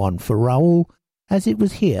poignant one for Raul, as it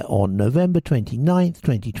was here on November 29,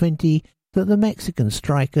 2020, that the Mexican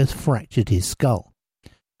striker fractured his skull.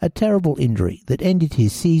 A terrible injury that ended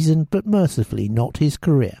his season but mercifully not his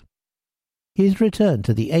career. His return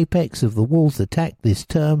to the apex of the Wolves' attack this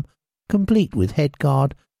term, complete with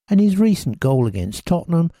headguard, and his recent goal against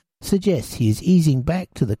Tottenham suggests he is easing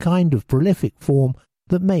back to the kind of prolific form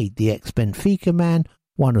that made the ex-Benfica man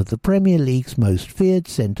one of the Premier League's most feared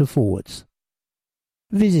centre-forwards.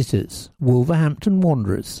 Visitors, Wolverhampton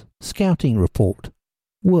Wanderers, Scouting Report.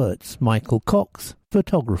 Words, Michael Cox.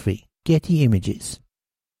 Photography, Getty Images.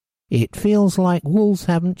 It feels like Wolves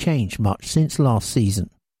haven't changed much since last season.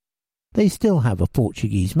 They still have a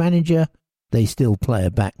Portuguese manager, they still play a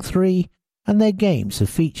back three, and their games have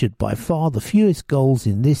featured by far the fewest goals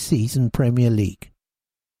in this season Premier League.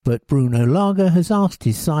 But Bruno Lage has asked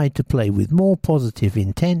his side to play with more positive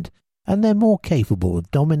intent, and they're more capable of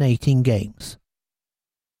dominating games.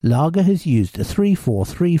 Lage has used a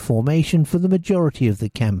 3-4-3 formation for the majority of the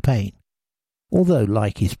campaign, although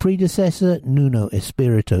like his predecessor Nuno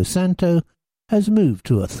Espirito Santo has moved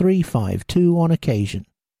to a 3-5-2 on occasion,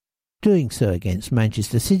 doing so against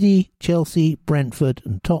Manchester City, Chelsea, Brentford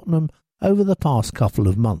and Tottenham over the past couple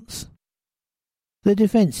of months. The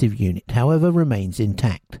defensive unit, however, remains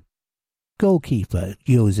intact. Goalkeeper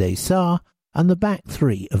Jose Sá and the back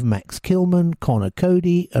three of Max Kilman, Connor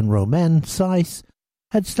Cody and Romain Saiz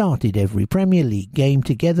had started every Premier League game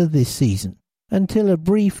together this season, until a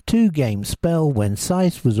brief 2-game spell when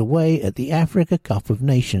Saiz was away at the Africa Cup of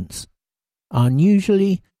Nations.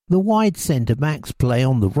 Unusually, the wide centre-backs play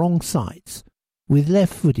on the wrong sides, with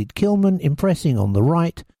left-footed Kilman impressing on the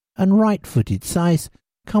right and right-footed Saiz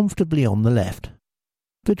comfortably on the left.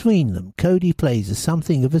 Between them, Cody plays as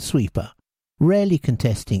something of a sweeper, rarely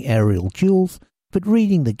contesting aerial duels, but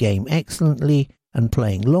reading the game excellently and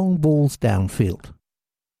playing long balls downfield.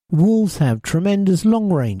 Wolves have tremendous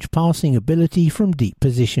long-range passing ability from deep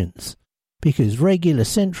positions, because regular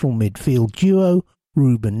central midfield duo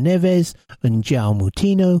Ruben Neves and João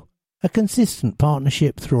Moutinho, a consistent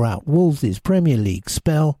partnership throughout Wolves' Premier League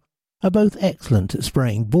spell, are both excellent at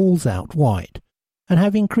spraying balls out wide, and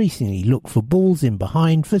have increasingly looked for balls in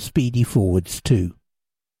behind for speedy forwards too.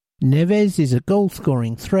 Neves is a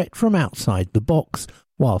goal-scoring threat from outside the box,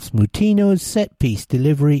 whilst Moutinho's set-piece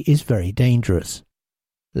delivery is very dangerous.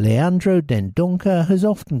 Leandro Dendoncker has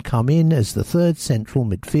often come in as the third central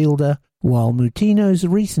midfielder, while Moutinho's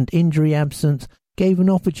recent injury absence gave an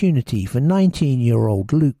opportunity for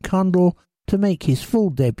 19-year-old Luke Cundle to make his full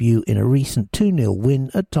debut in a recent 2-0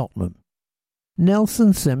 win at Tottenham.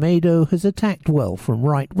 Nelson Semedo has attacked well from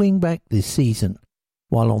right wing-back this season,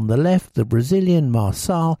 while on the left the Brazilian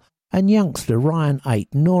Marçal and youngster Ryan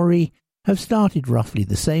Ait-Nouri have started roughly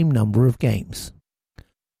the same number of games.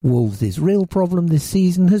 Wolves' real problem this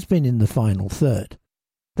season has been in the final third.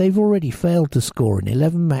 They've already failed to score in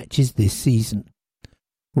 11 matches this season.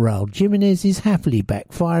 Raul Jimenez is happily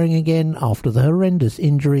backfiring again after the horrendous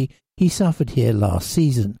injury he suffered here last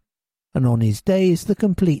season, and on his day is the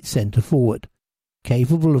complete centre-forward,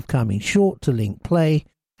 capable of coming short to link play,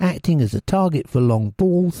 acting as a target for long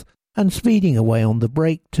balls, and speeding away on the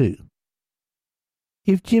break too.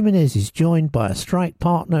 If Jimenez is joined by a strike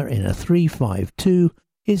partner in a 3-5-2,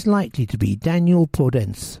 it's likely to be Daniel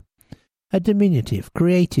Podence, a diminutive,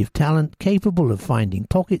 creative talent capable of finding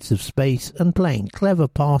pockets of space and playing clever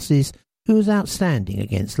passes, who was outstanding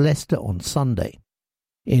against Leicester on Sunday.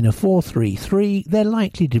 In a 4-3-3, they're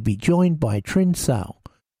likely to be joined by Trincão,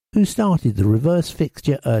 who started the reverse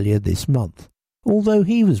fixture earlier this month, although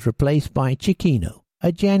he was replaced by Chiquinho,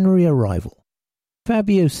 a January arrival.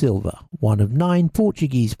 Fabio Silva, one of 9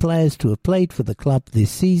 Portuguese players to have played for the club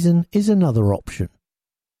this season, is another option.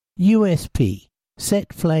 USP, set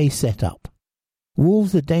play set up.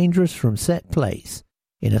 Wolves are dangerous from set plays.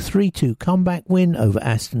 In a 3-2 comeback win over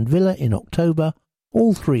Aston Villa in October,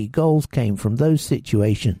 all 3 goals came from those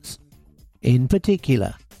situations. In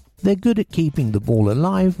particular, they're good at keeping the ball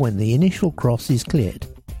alive when the initial cross is cleared,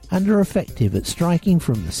 and are effective at striking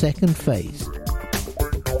from the second phase.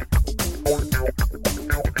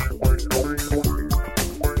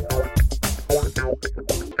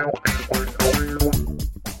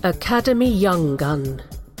 Academy Young Gun,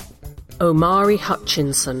 Omari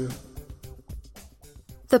Hutchinson.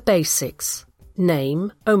 The basics.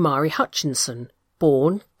 Name, Omari Hutchinson.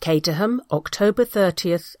 Born, Caterham, October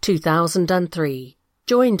 30th, 2003.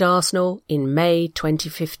 Joined Arsenal in May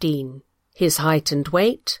 2015. His height and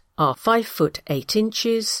weight are 5 foot 8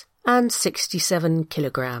 inches and 67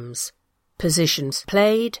 kilograms. Positions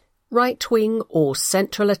played, right wing or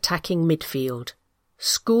central attacking midfield.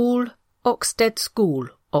 School, Oxted School,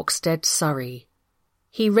 Oxted, Surrey.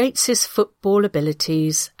 He rates his football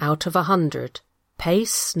abilities out of 100.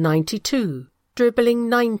 Pace 92, dribbling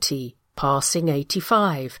 90, passing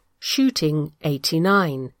 85, shooting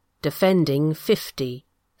 89, defending 50,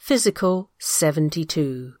 physical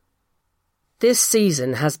 72. This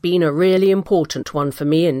season has been a really important one for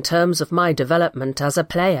me in terms of my development as a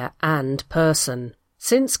player and person.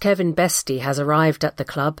 Since Kevin Bestie has arrived at the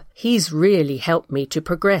club, he's really helped me to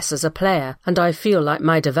progress as a player, and I feel like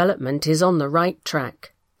my development is on the right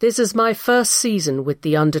track. This is my first season with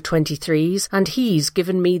the under-23s, and he's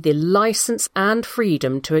given me the licence and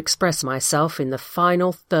freedom to express myself in the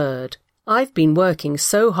final third. I've been working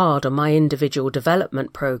so hard on my individual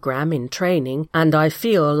development programme in training, and I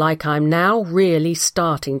feel like I'm now really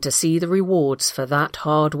starting to see the rewards for that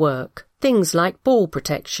hard work. Things like ball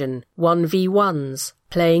protection, 1v1s,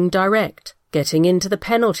 playing direct, getting into the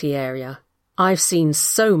penalty area. I've seen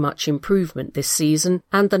so much improvement this season,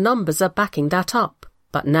 and the numbers are backing that up.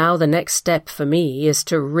 But now the next step for me is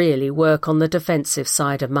to really work on the defensive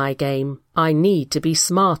side of my game. I need to be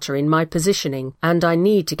smarter in my positioning, and I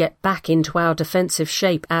need to get back into our defensive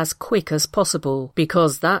shape as quick as possible,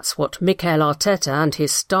 because that's what Mikel Arteta and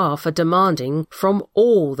his staff are demanding from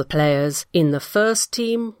all the players, in the first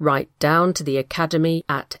team right down to the academy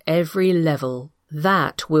at every level.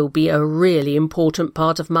 That will be a really important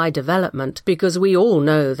part of my development, because we all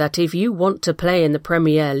know that if you want to play in the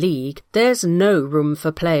Premier League, there's no room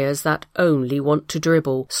for players that only want to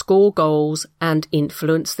dribble, score goals and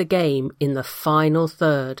influence the game in the final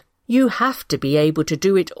third. You have to be able to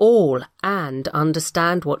do it all and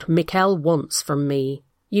understand what Mikel wants from me.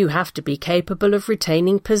 You have to be capable of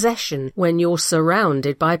retaining possession when you're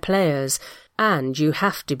surrounded by players, and you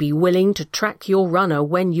have to be willing to track your runner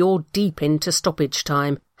when you're deep into stoppage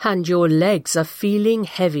time and your legs are feeling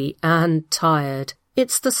heavy and tired.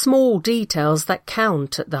 It's the small details that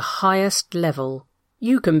count at the highest level.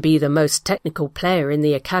 You can be the most technical player in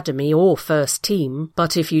the academy or first team,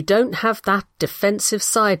 but if you don't have that defensive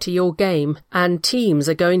side to your game, and teams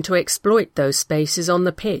are going to exploit those spaces on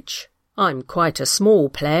the pitch. I'm quite a small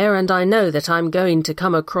player and I know that I'm going to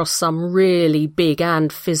come across some really big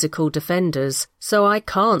and physical defenders, so I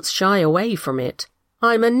can't shy away from it.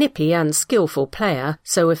 I'm a nippy and skillful player,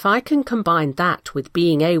 so if I can combine that with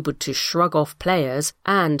being able to shrug off players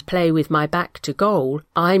and play with my back to goal,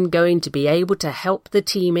 I'm going to be able to help the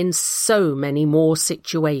team in so many more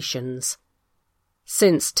situations.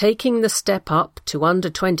 Since taking the step up to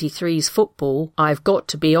under-23s football, I've got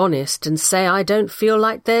to be honest and say I don't feel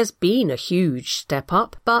like there's been a huge step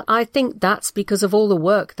up, but I think that's because of all the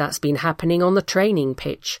work that's been happening on the training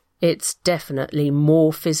pitch. It's definitely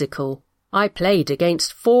more physical. I played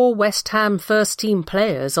against 4 West Ham first-team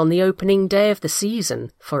players on the opening day of the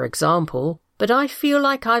season, for example, but I feel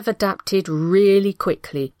like I've adapted really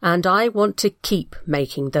quickly and I want to keep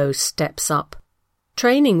making those steps up.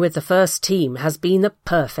 Training with the first team has been the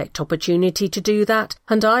perfect opportunity to do that,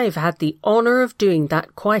 and I've had the honour of doing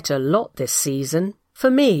that quite a lot this season. For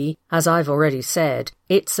me, as I've already said,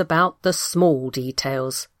 it's about the small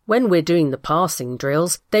details. When we're doing the passing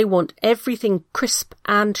drills, they want everything crisp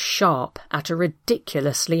and sharp at a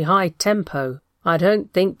ridiculously high tempo. I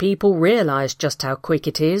don't think people realise just how quick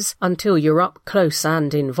it is until you're up close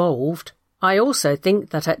and involved. I also think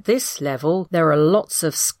that at this level there are lots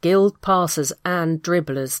of skilled passers and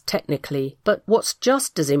dribblers technically, but what's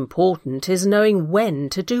just as important is knowing when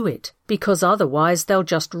to do it, because otherwise they'll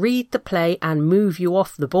just read the play and move you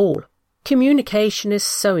off the ball. Communication is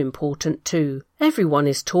so important too. Everyone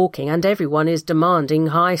is talking and everyone is demanding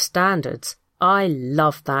high standards. I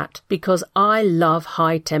love that because I love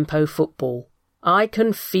high-tempo football. I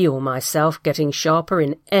can feel myself getting sharper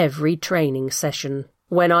in every training session.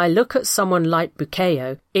 When I look at someone like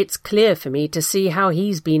Bukayo, it's clear for me to see how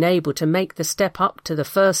he's been able to make the step up to the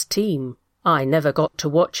first team. I never got to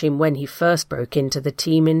watch him when he first broke into the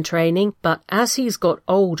team in training, but as he's got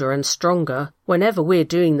older and stronger, whenever we're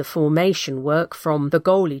doing the formation work from the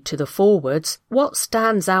goalie to the forwards, what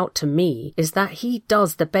stands out to me is that he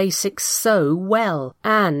does the basics so well,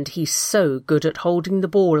 and he's so good at holding the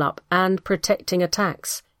ball up and protecting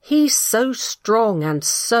attacks. He's so strong and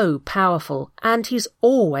so powerful, and he's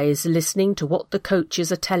always listening to what the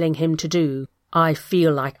coaches are telling him to do. I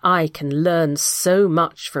feel like I can learn so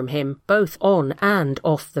much from him, both on and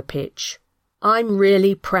off the pitch. I'm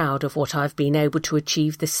really proud of what I've been able to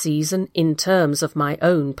achieve this season in terms of my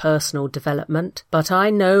own personal development, but I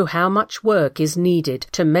know how much work is needed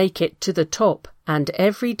to make it to the top, and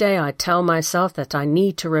every day I tell myself that I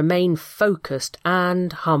need to remain focused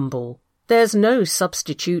and humble. There's no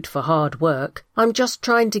substitute for hard work. I'm just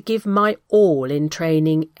trying to give my all in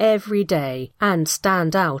training every day and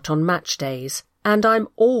stand out on match days. And I'm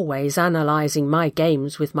always analysing my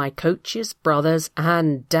games with my coaches, brothers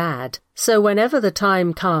and dad. So whenever the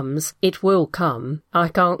time comes, it will come. I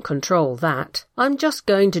can't control that. I'm just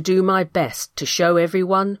going to do my best to show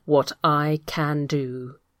everyone what I can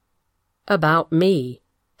do. About me.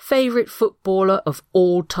 Favourite footballer of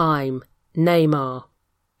all time, Neymar.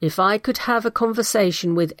 If I could have a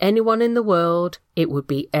conversation with anyone in the world, it would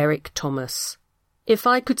be Eric Thomas. If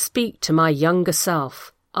I could speak to my younger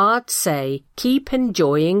self, I'd say keep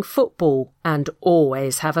enjoying football and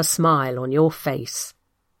always have a smile on your face.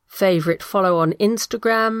 Favourite follow on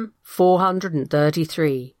Instagram,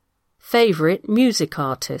 433. Favourite music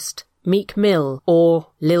artist, Meek Mill or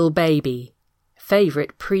Lil Baby.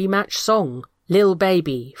 Favourite pre-match song, Lil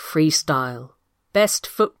Baby, Freestyle. Best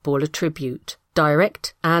footballer tribute.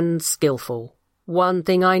 Direct and skillful. One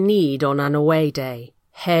thing I need on an away day,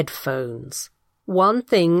 headphones. One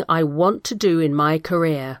thing I want to do in my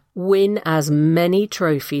career, win as many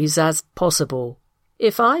trophies as possible.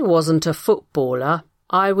 If I wasn't a footballer,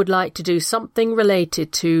 I would like to do something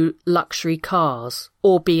related to luxury cars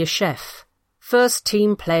or be a chef. First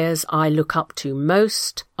team players I look up to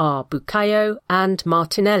most are Bukayo and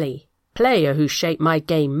Martinelli. Player who shaped my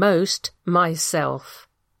game most, myself.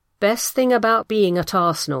 Best thing about being at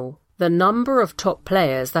Arsenal, the number of top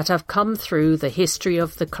players that have come through the history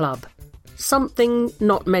of the club. Something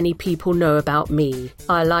not many people know about me.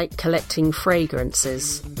 I like collecting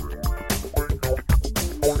fragrances.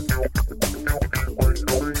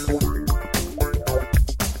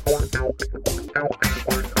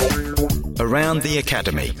 Around the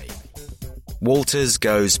Academy. Walters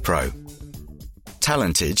Goes Pro.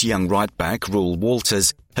 talented young right-back Reuell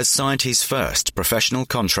Walters has signed his first professional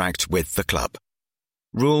contract with the club.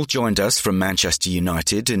 Reuell joined us from Manchester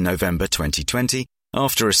United in November 2020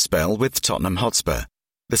 after a spell with Tottenham Hotspur.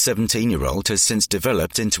 The 17-year-old has since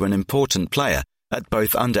developed into an important player at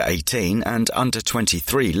both under-18 and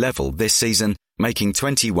under-23 level this season, making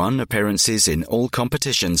 21 appearances in all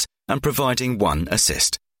competitions and providing 1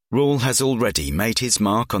 assist. Reuell has already made his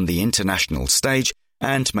mark on the international stage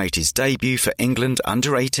and made his debut for England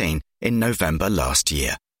under-18 in November last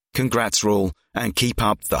year. Congrats, Reuell, and keep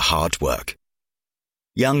up the hard work.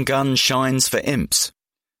 Young gun shines for Imps.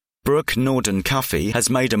 Brooke Norden-Cuffy has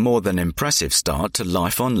made a more than impressive start to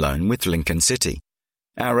life on loan with Lincoln City.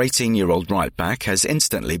 Our 18-year-old right-back has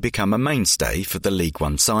instantly become a mainstay for the League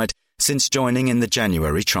One side since joining in the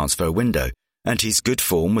January transfer window, and his good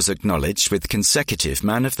form was acknowledged with consecutive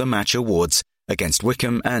Man of the Match awards against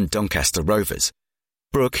Wycombe and Doncaster Rovers.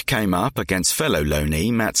 Brooke came up against fellow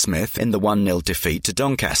loanee Matt Smith in the 1-0 defeat to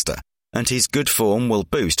Doncaster, and his good form will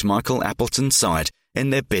boost Michael Appleton's side in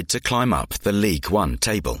their bid to climb up the League One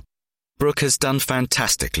table. Brooke has done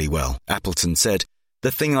fantastically well, Appleton said.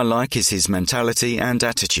 The thing I like is his mentality and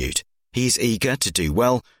attitude. He's eager to do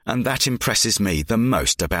well, and that impresses me the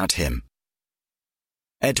most about him.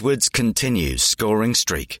 Edwards continues scoring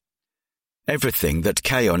streak. Everything that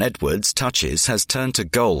Keon Edwards touches has turned to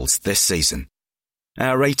goals this season.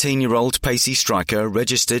 Our 18-year-old pacey striker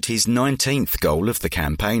registered his 19th goal of the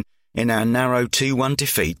campaign in our narrow 2-1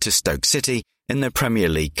 defeat to Stoke City in the Premier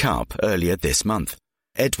League Cup earlier this month.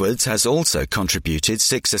 Edwards has also contributed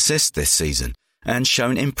 6 assists this season and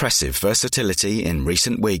shown impressive versatility in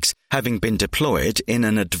recent weeks, having been deployed in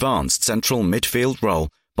an advanced central midfield role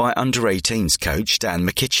by under-18s coach Dan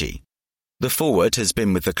McKitchie. The forward has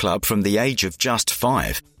been with the club from the age of just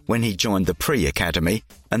 5 when he joined the pre-academy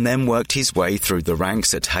and then worked his way through the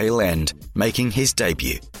ranks at Hale End, making his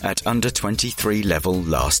debut at under-23 level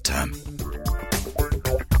last term.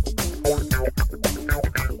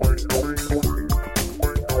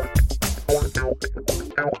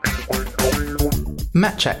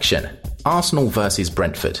 Match action. Arsenal vs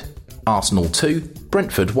Brentford. Arsenal 2,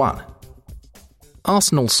 Brentford 1.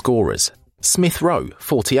 Arsenal scorers. Smith Rowe,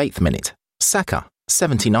 48th minute. Saka,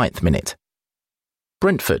 79th minute.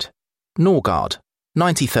 Brentford. Norgard,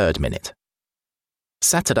 93rd minute.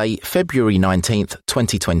 Saturday, February 19th,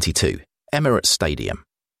 2022. Emirates Stadium.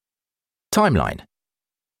 Timeline.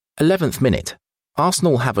 11th minute.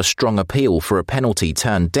 Arsenal have a strong appeal for a penalty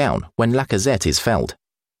turned down when Lacazette is fouled.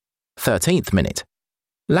 13th minute.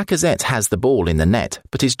 Lacazette has the ball in the net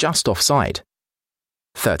but is just offside.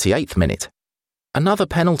 38th minute. Another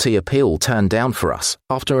penalty appeal turned down for us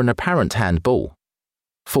after an apparent handball.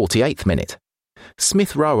 48th minute.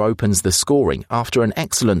 Smith Rowe opens the scoring after an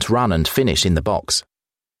excellent run and finish in the box.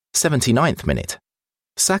 79th minute.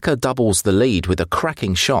 Saka doubles the lead with a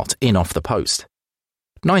cracking shot in off the post.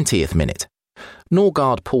 90th minute.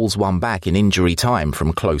 Norgard pulls one back in injury time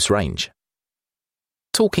from close range.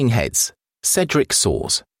 Talking heads. Cedric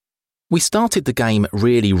Soares. We started the game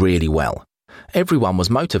really well. Everyone was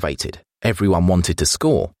motivated. Everyone wanted to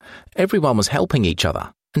score. Everyone was helping each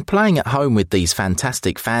other. And playing at home with these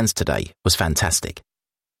fantastic fans today was fantastic.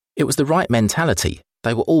 It was the right mentality.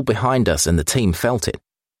 They were all behind us and the team felt it.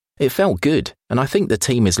 It felt good, and I think the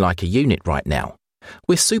team is like a unit right now.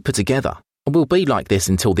 We're super together, and we'll be like this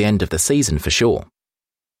until the end of the season for sure.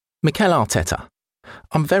 Mikel Arteta.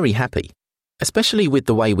 I'm very happy. Especially with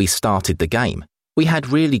the way we started the game. We had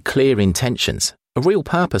really clear intentions, a real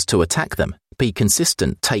purpose to attack them, be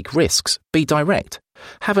consistent, take risks, be direct,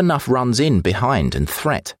 have enough runs in behind and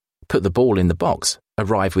threat, put the ball in the box,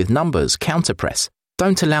 arrive with numbers, counter-press,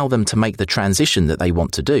 don't allow them to make the transition that they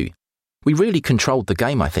want to do. We really controlled the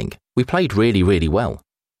game, I think. We played really well.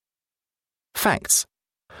 Facts.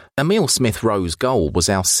 Emile Smith-Rowe's goal was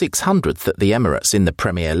our 600th at the Emirates in the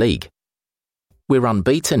Premier League. We're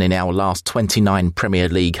unbeaten in our last 29 Premier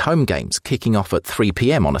League home games, kicking off at 3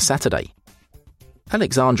 p.m. on a Saturday.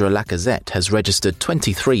 Alexandre Lacazette has registered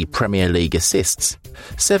 23 Premier League assists,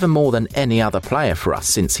 7 more than any other player for us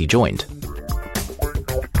since he joined.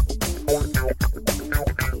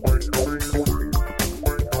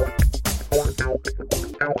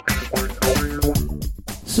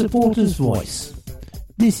 Supporters' Voice.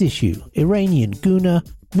 This issue, Iranian Guna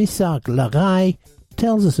Misag Laghai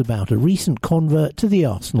tells us about a recent convert to the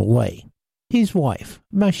Arsenal way. His wife,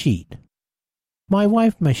 Mashid. My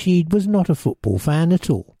wife Mashid was not a football fan at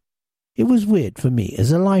all. It was weird for me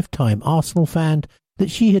as a lifetime Arsenal fan that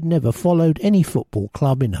she had never followed any football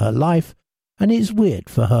club in her life, and it's weird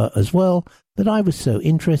for her as well that I was so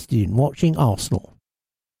interested in watching Arsenal.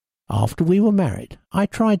 After we were married, I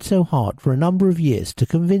tried so hard for a number of years to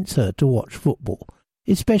convince her to watch football,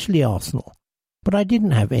 especially Arsenal, but I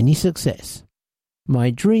didn't have any success.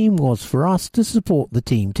 My dream was for us to support the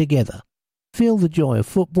team together, feel the joy of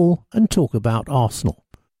football and talk about Arsenal.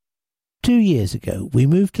 2 years ago, we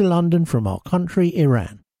moved to London from our country,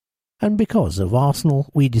 Iran, and because of Arsenal,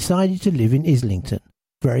 we decided to live in Islington,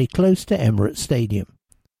 very close to Emirates Stadium.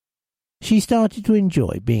 She started to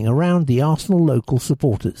enjoy being around the Arsenal local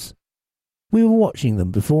supporters. We were watching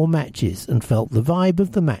them before matches and felt the vibe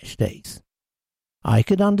of the match days. I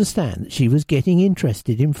could understand that she was getting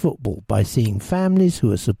interested in football by seeing families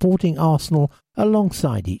who are supporting Arsenal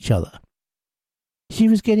alongside each other. She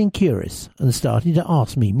was getting curious and started to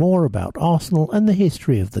ask me more about Arsenal and the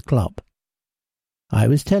history of the club. I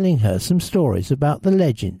was telling her some stories about the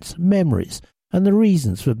legends, memories, and the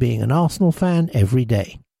reasons for being an Arsenal fan every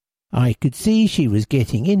day. I could see she was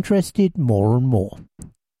getting interested more and more.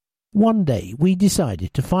 One day we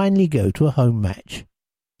decided to finally go to a home match.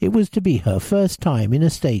 It was to be her first time in a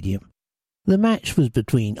stadium. The match was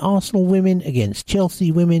between Arsenal women against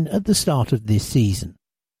Chelsea women at the start of this season,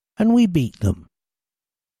 and we beat them.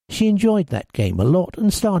 She enjoyed that game a lot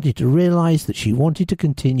and started to realise that she wanted to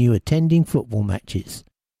continue attending football matches.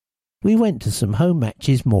 We went to some home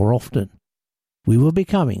matches more often. We were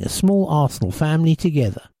becoming a small Arsenal family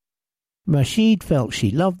together. Masheed felt she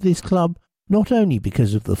loved this club not only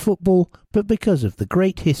because of the football, but because of the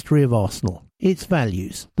great history of Arsenal, its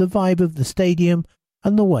values, the vibe of the stadium,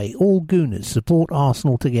 and the way all Gooners support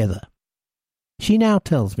Arsenal together. She now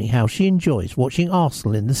tells me how she enjoys watching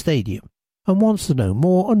Arsenal in the stadium and wants to know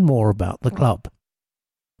more and more about the club.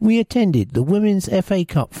 We attended the Women's FA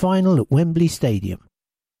Cup final at Wembley Stadium,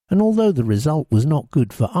 and although the result was not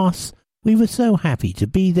good for us, we were so happy to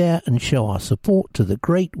be there and show our support to the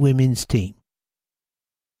great women's team.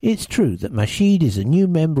 It's true that Masheed is a new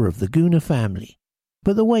member of the Gooner family,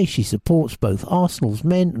 but the way she supports both Arsenal's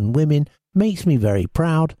men and women makes me very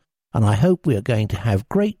proud, and I hope we are going to have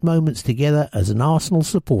great moments together as an Arsenal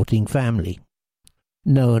supporting family.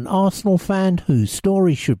 Know an Arsenal fan whose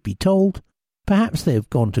story should be told? Perhaps they have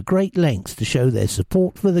gone to great lengths to show their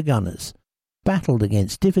support for the Gunners, battled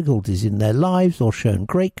against difficulties in their lives or shown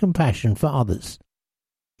great compassion for others.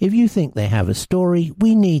 If you think they have a story,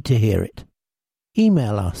 we need to hear it.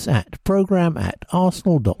 Email us at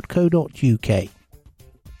programme@arsenal.co.uk.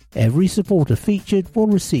 Every supporter featured will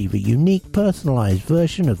receive a unique personalised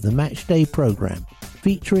version of the Matchday programme,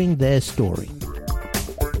 featuring their story.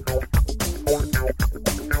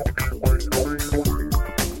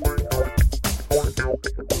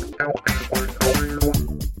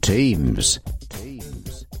 Teams.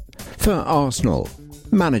 For Arsenal,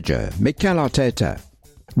 manager Mikel Arteta.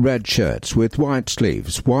 Red shirts with white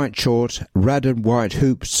sleeves, white shorts, red and white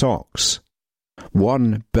hoop socks.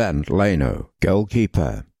 1. Bernd Leno,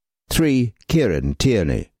 goalkeeper. 3. Kieran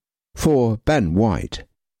Tierney. 4. Ben White.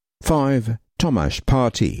 5. Tomasz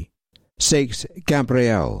Partey. 6.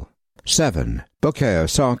 Gabriel. 7. Bukayo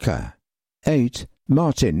Saka. 8.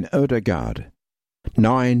 Martin Odegaard.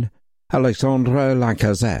 9. Alexandre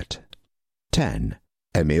Lacazette. 10.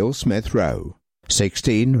 Emile Smith-Rowe.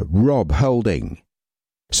 16. Rob Holding.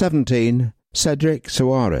 17. Cedric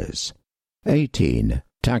Soares. 18.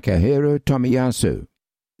 Takahiro Tomiyasu.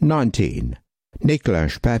 19.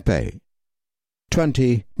 Nicolas Pepe.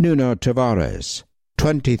 20. Nuno Tavares.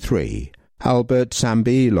 23. Albert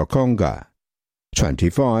Sambi Lokonga.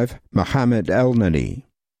 25. Mohamed Elneny.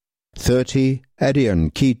 30.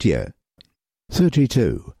 Edion Ketia.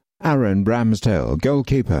 32. Aaron Ramsdale,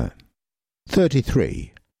 goalkeeper.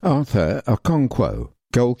 33. Arthur Okonkwo,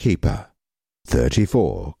 goalkeeper.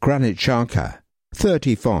 34. Granit Xhaka.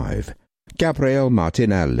 35. Gabriel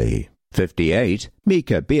Martinelli. 58.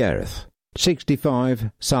 Mika Bierth.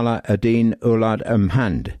 65. Salah Adin Ulad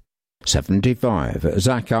Mhand. 75.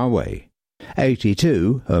 Zach Awe.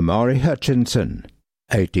 82. Omari Hutchinson.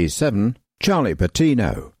 87. Charlie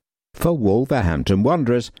Patino. For Wolverhampton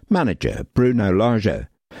Wanderers, manager Bruno Lage.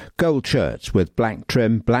 Gold shirts with black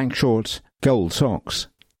trim, black shorts, gold socks.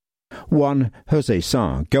 1. Jose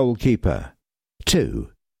Sarr, goalkeeper. 2.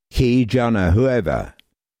 Ki Jana Hueva.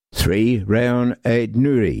 3. Rayon Aid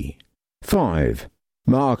Nuri. 5.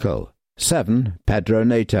 Markel. 7. Pedro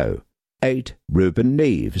Neto. 8. Ruben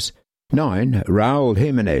Neves. 9. Raul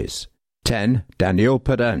Jimenez. 10. Daniel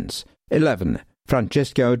Podence. 11.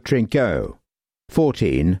 Francisco Trinco.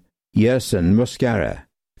 14. Yerson Muscara.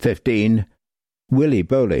 15. Willy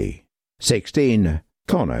Boley. 16.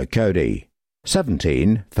 Connor Cody.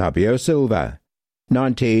 17. Fabio Silva.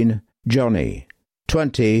 19. Johnny.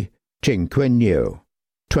 20. Chinquinho.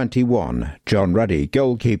 21. John Ruddy,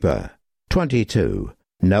 goalkeeper. 22.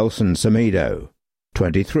 Nelson Semedo.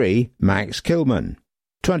 23, Max Kilman.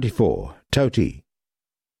 24, Toti.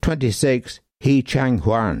 26, He Chang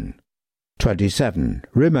Huan. 27,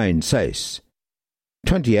 Romain Sace.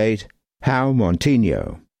 28, Hao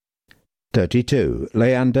Montinho. 32,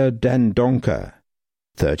 Leander Den Donker.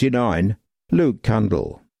 39, Luke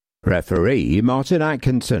Cundall. Referee Martin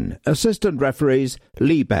Atkinson. Assistant referees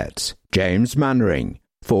Lee Betts, James Mannering.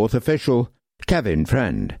 Fourth official Kevin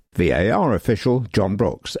Friend. VAR official John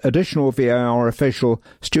Brooks. Additional VAR official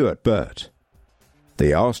Stuart Burt.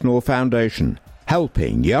 The Arsenal Foundation,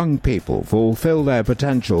 helping young people fulfil their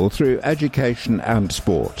potential through education and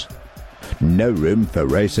sport. No room for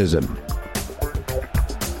racism.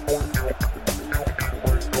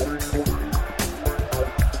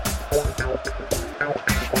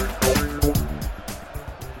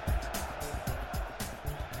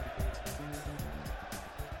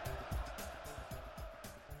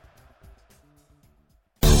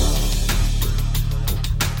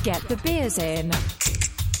 Get the beers in.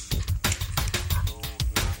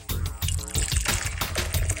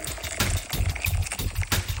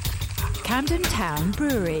 Camden Town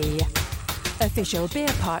Brewery, official beer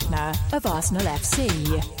partner of Arsenal FC.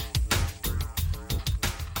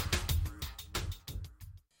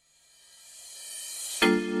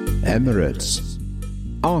 Emirates,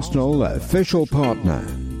 Arsenal official partner.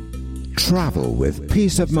 Travel with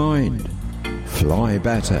peace of mind. Fly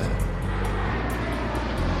better.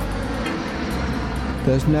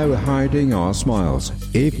 There's no hiding our smiles,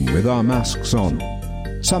 even with our masks on.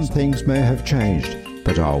 Some things may have changed,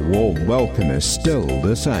 but our warm welcome is still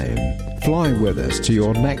the same. Fly with us to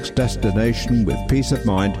your next destination with peace of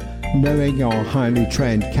mind, knowing our highly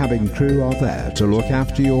trained cabin crew are there to look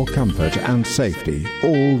after your comfort and safety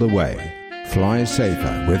all the way. Fly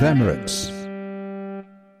safer with Emirates.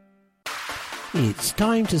 It's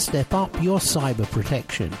time to step up your cyber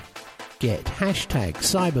protection. Get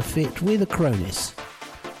 #CyberFit with Acronis.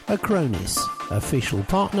 Acronis, official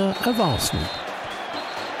partner of Arsenal.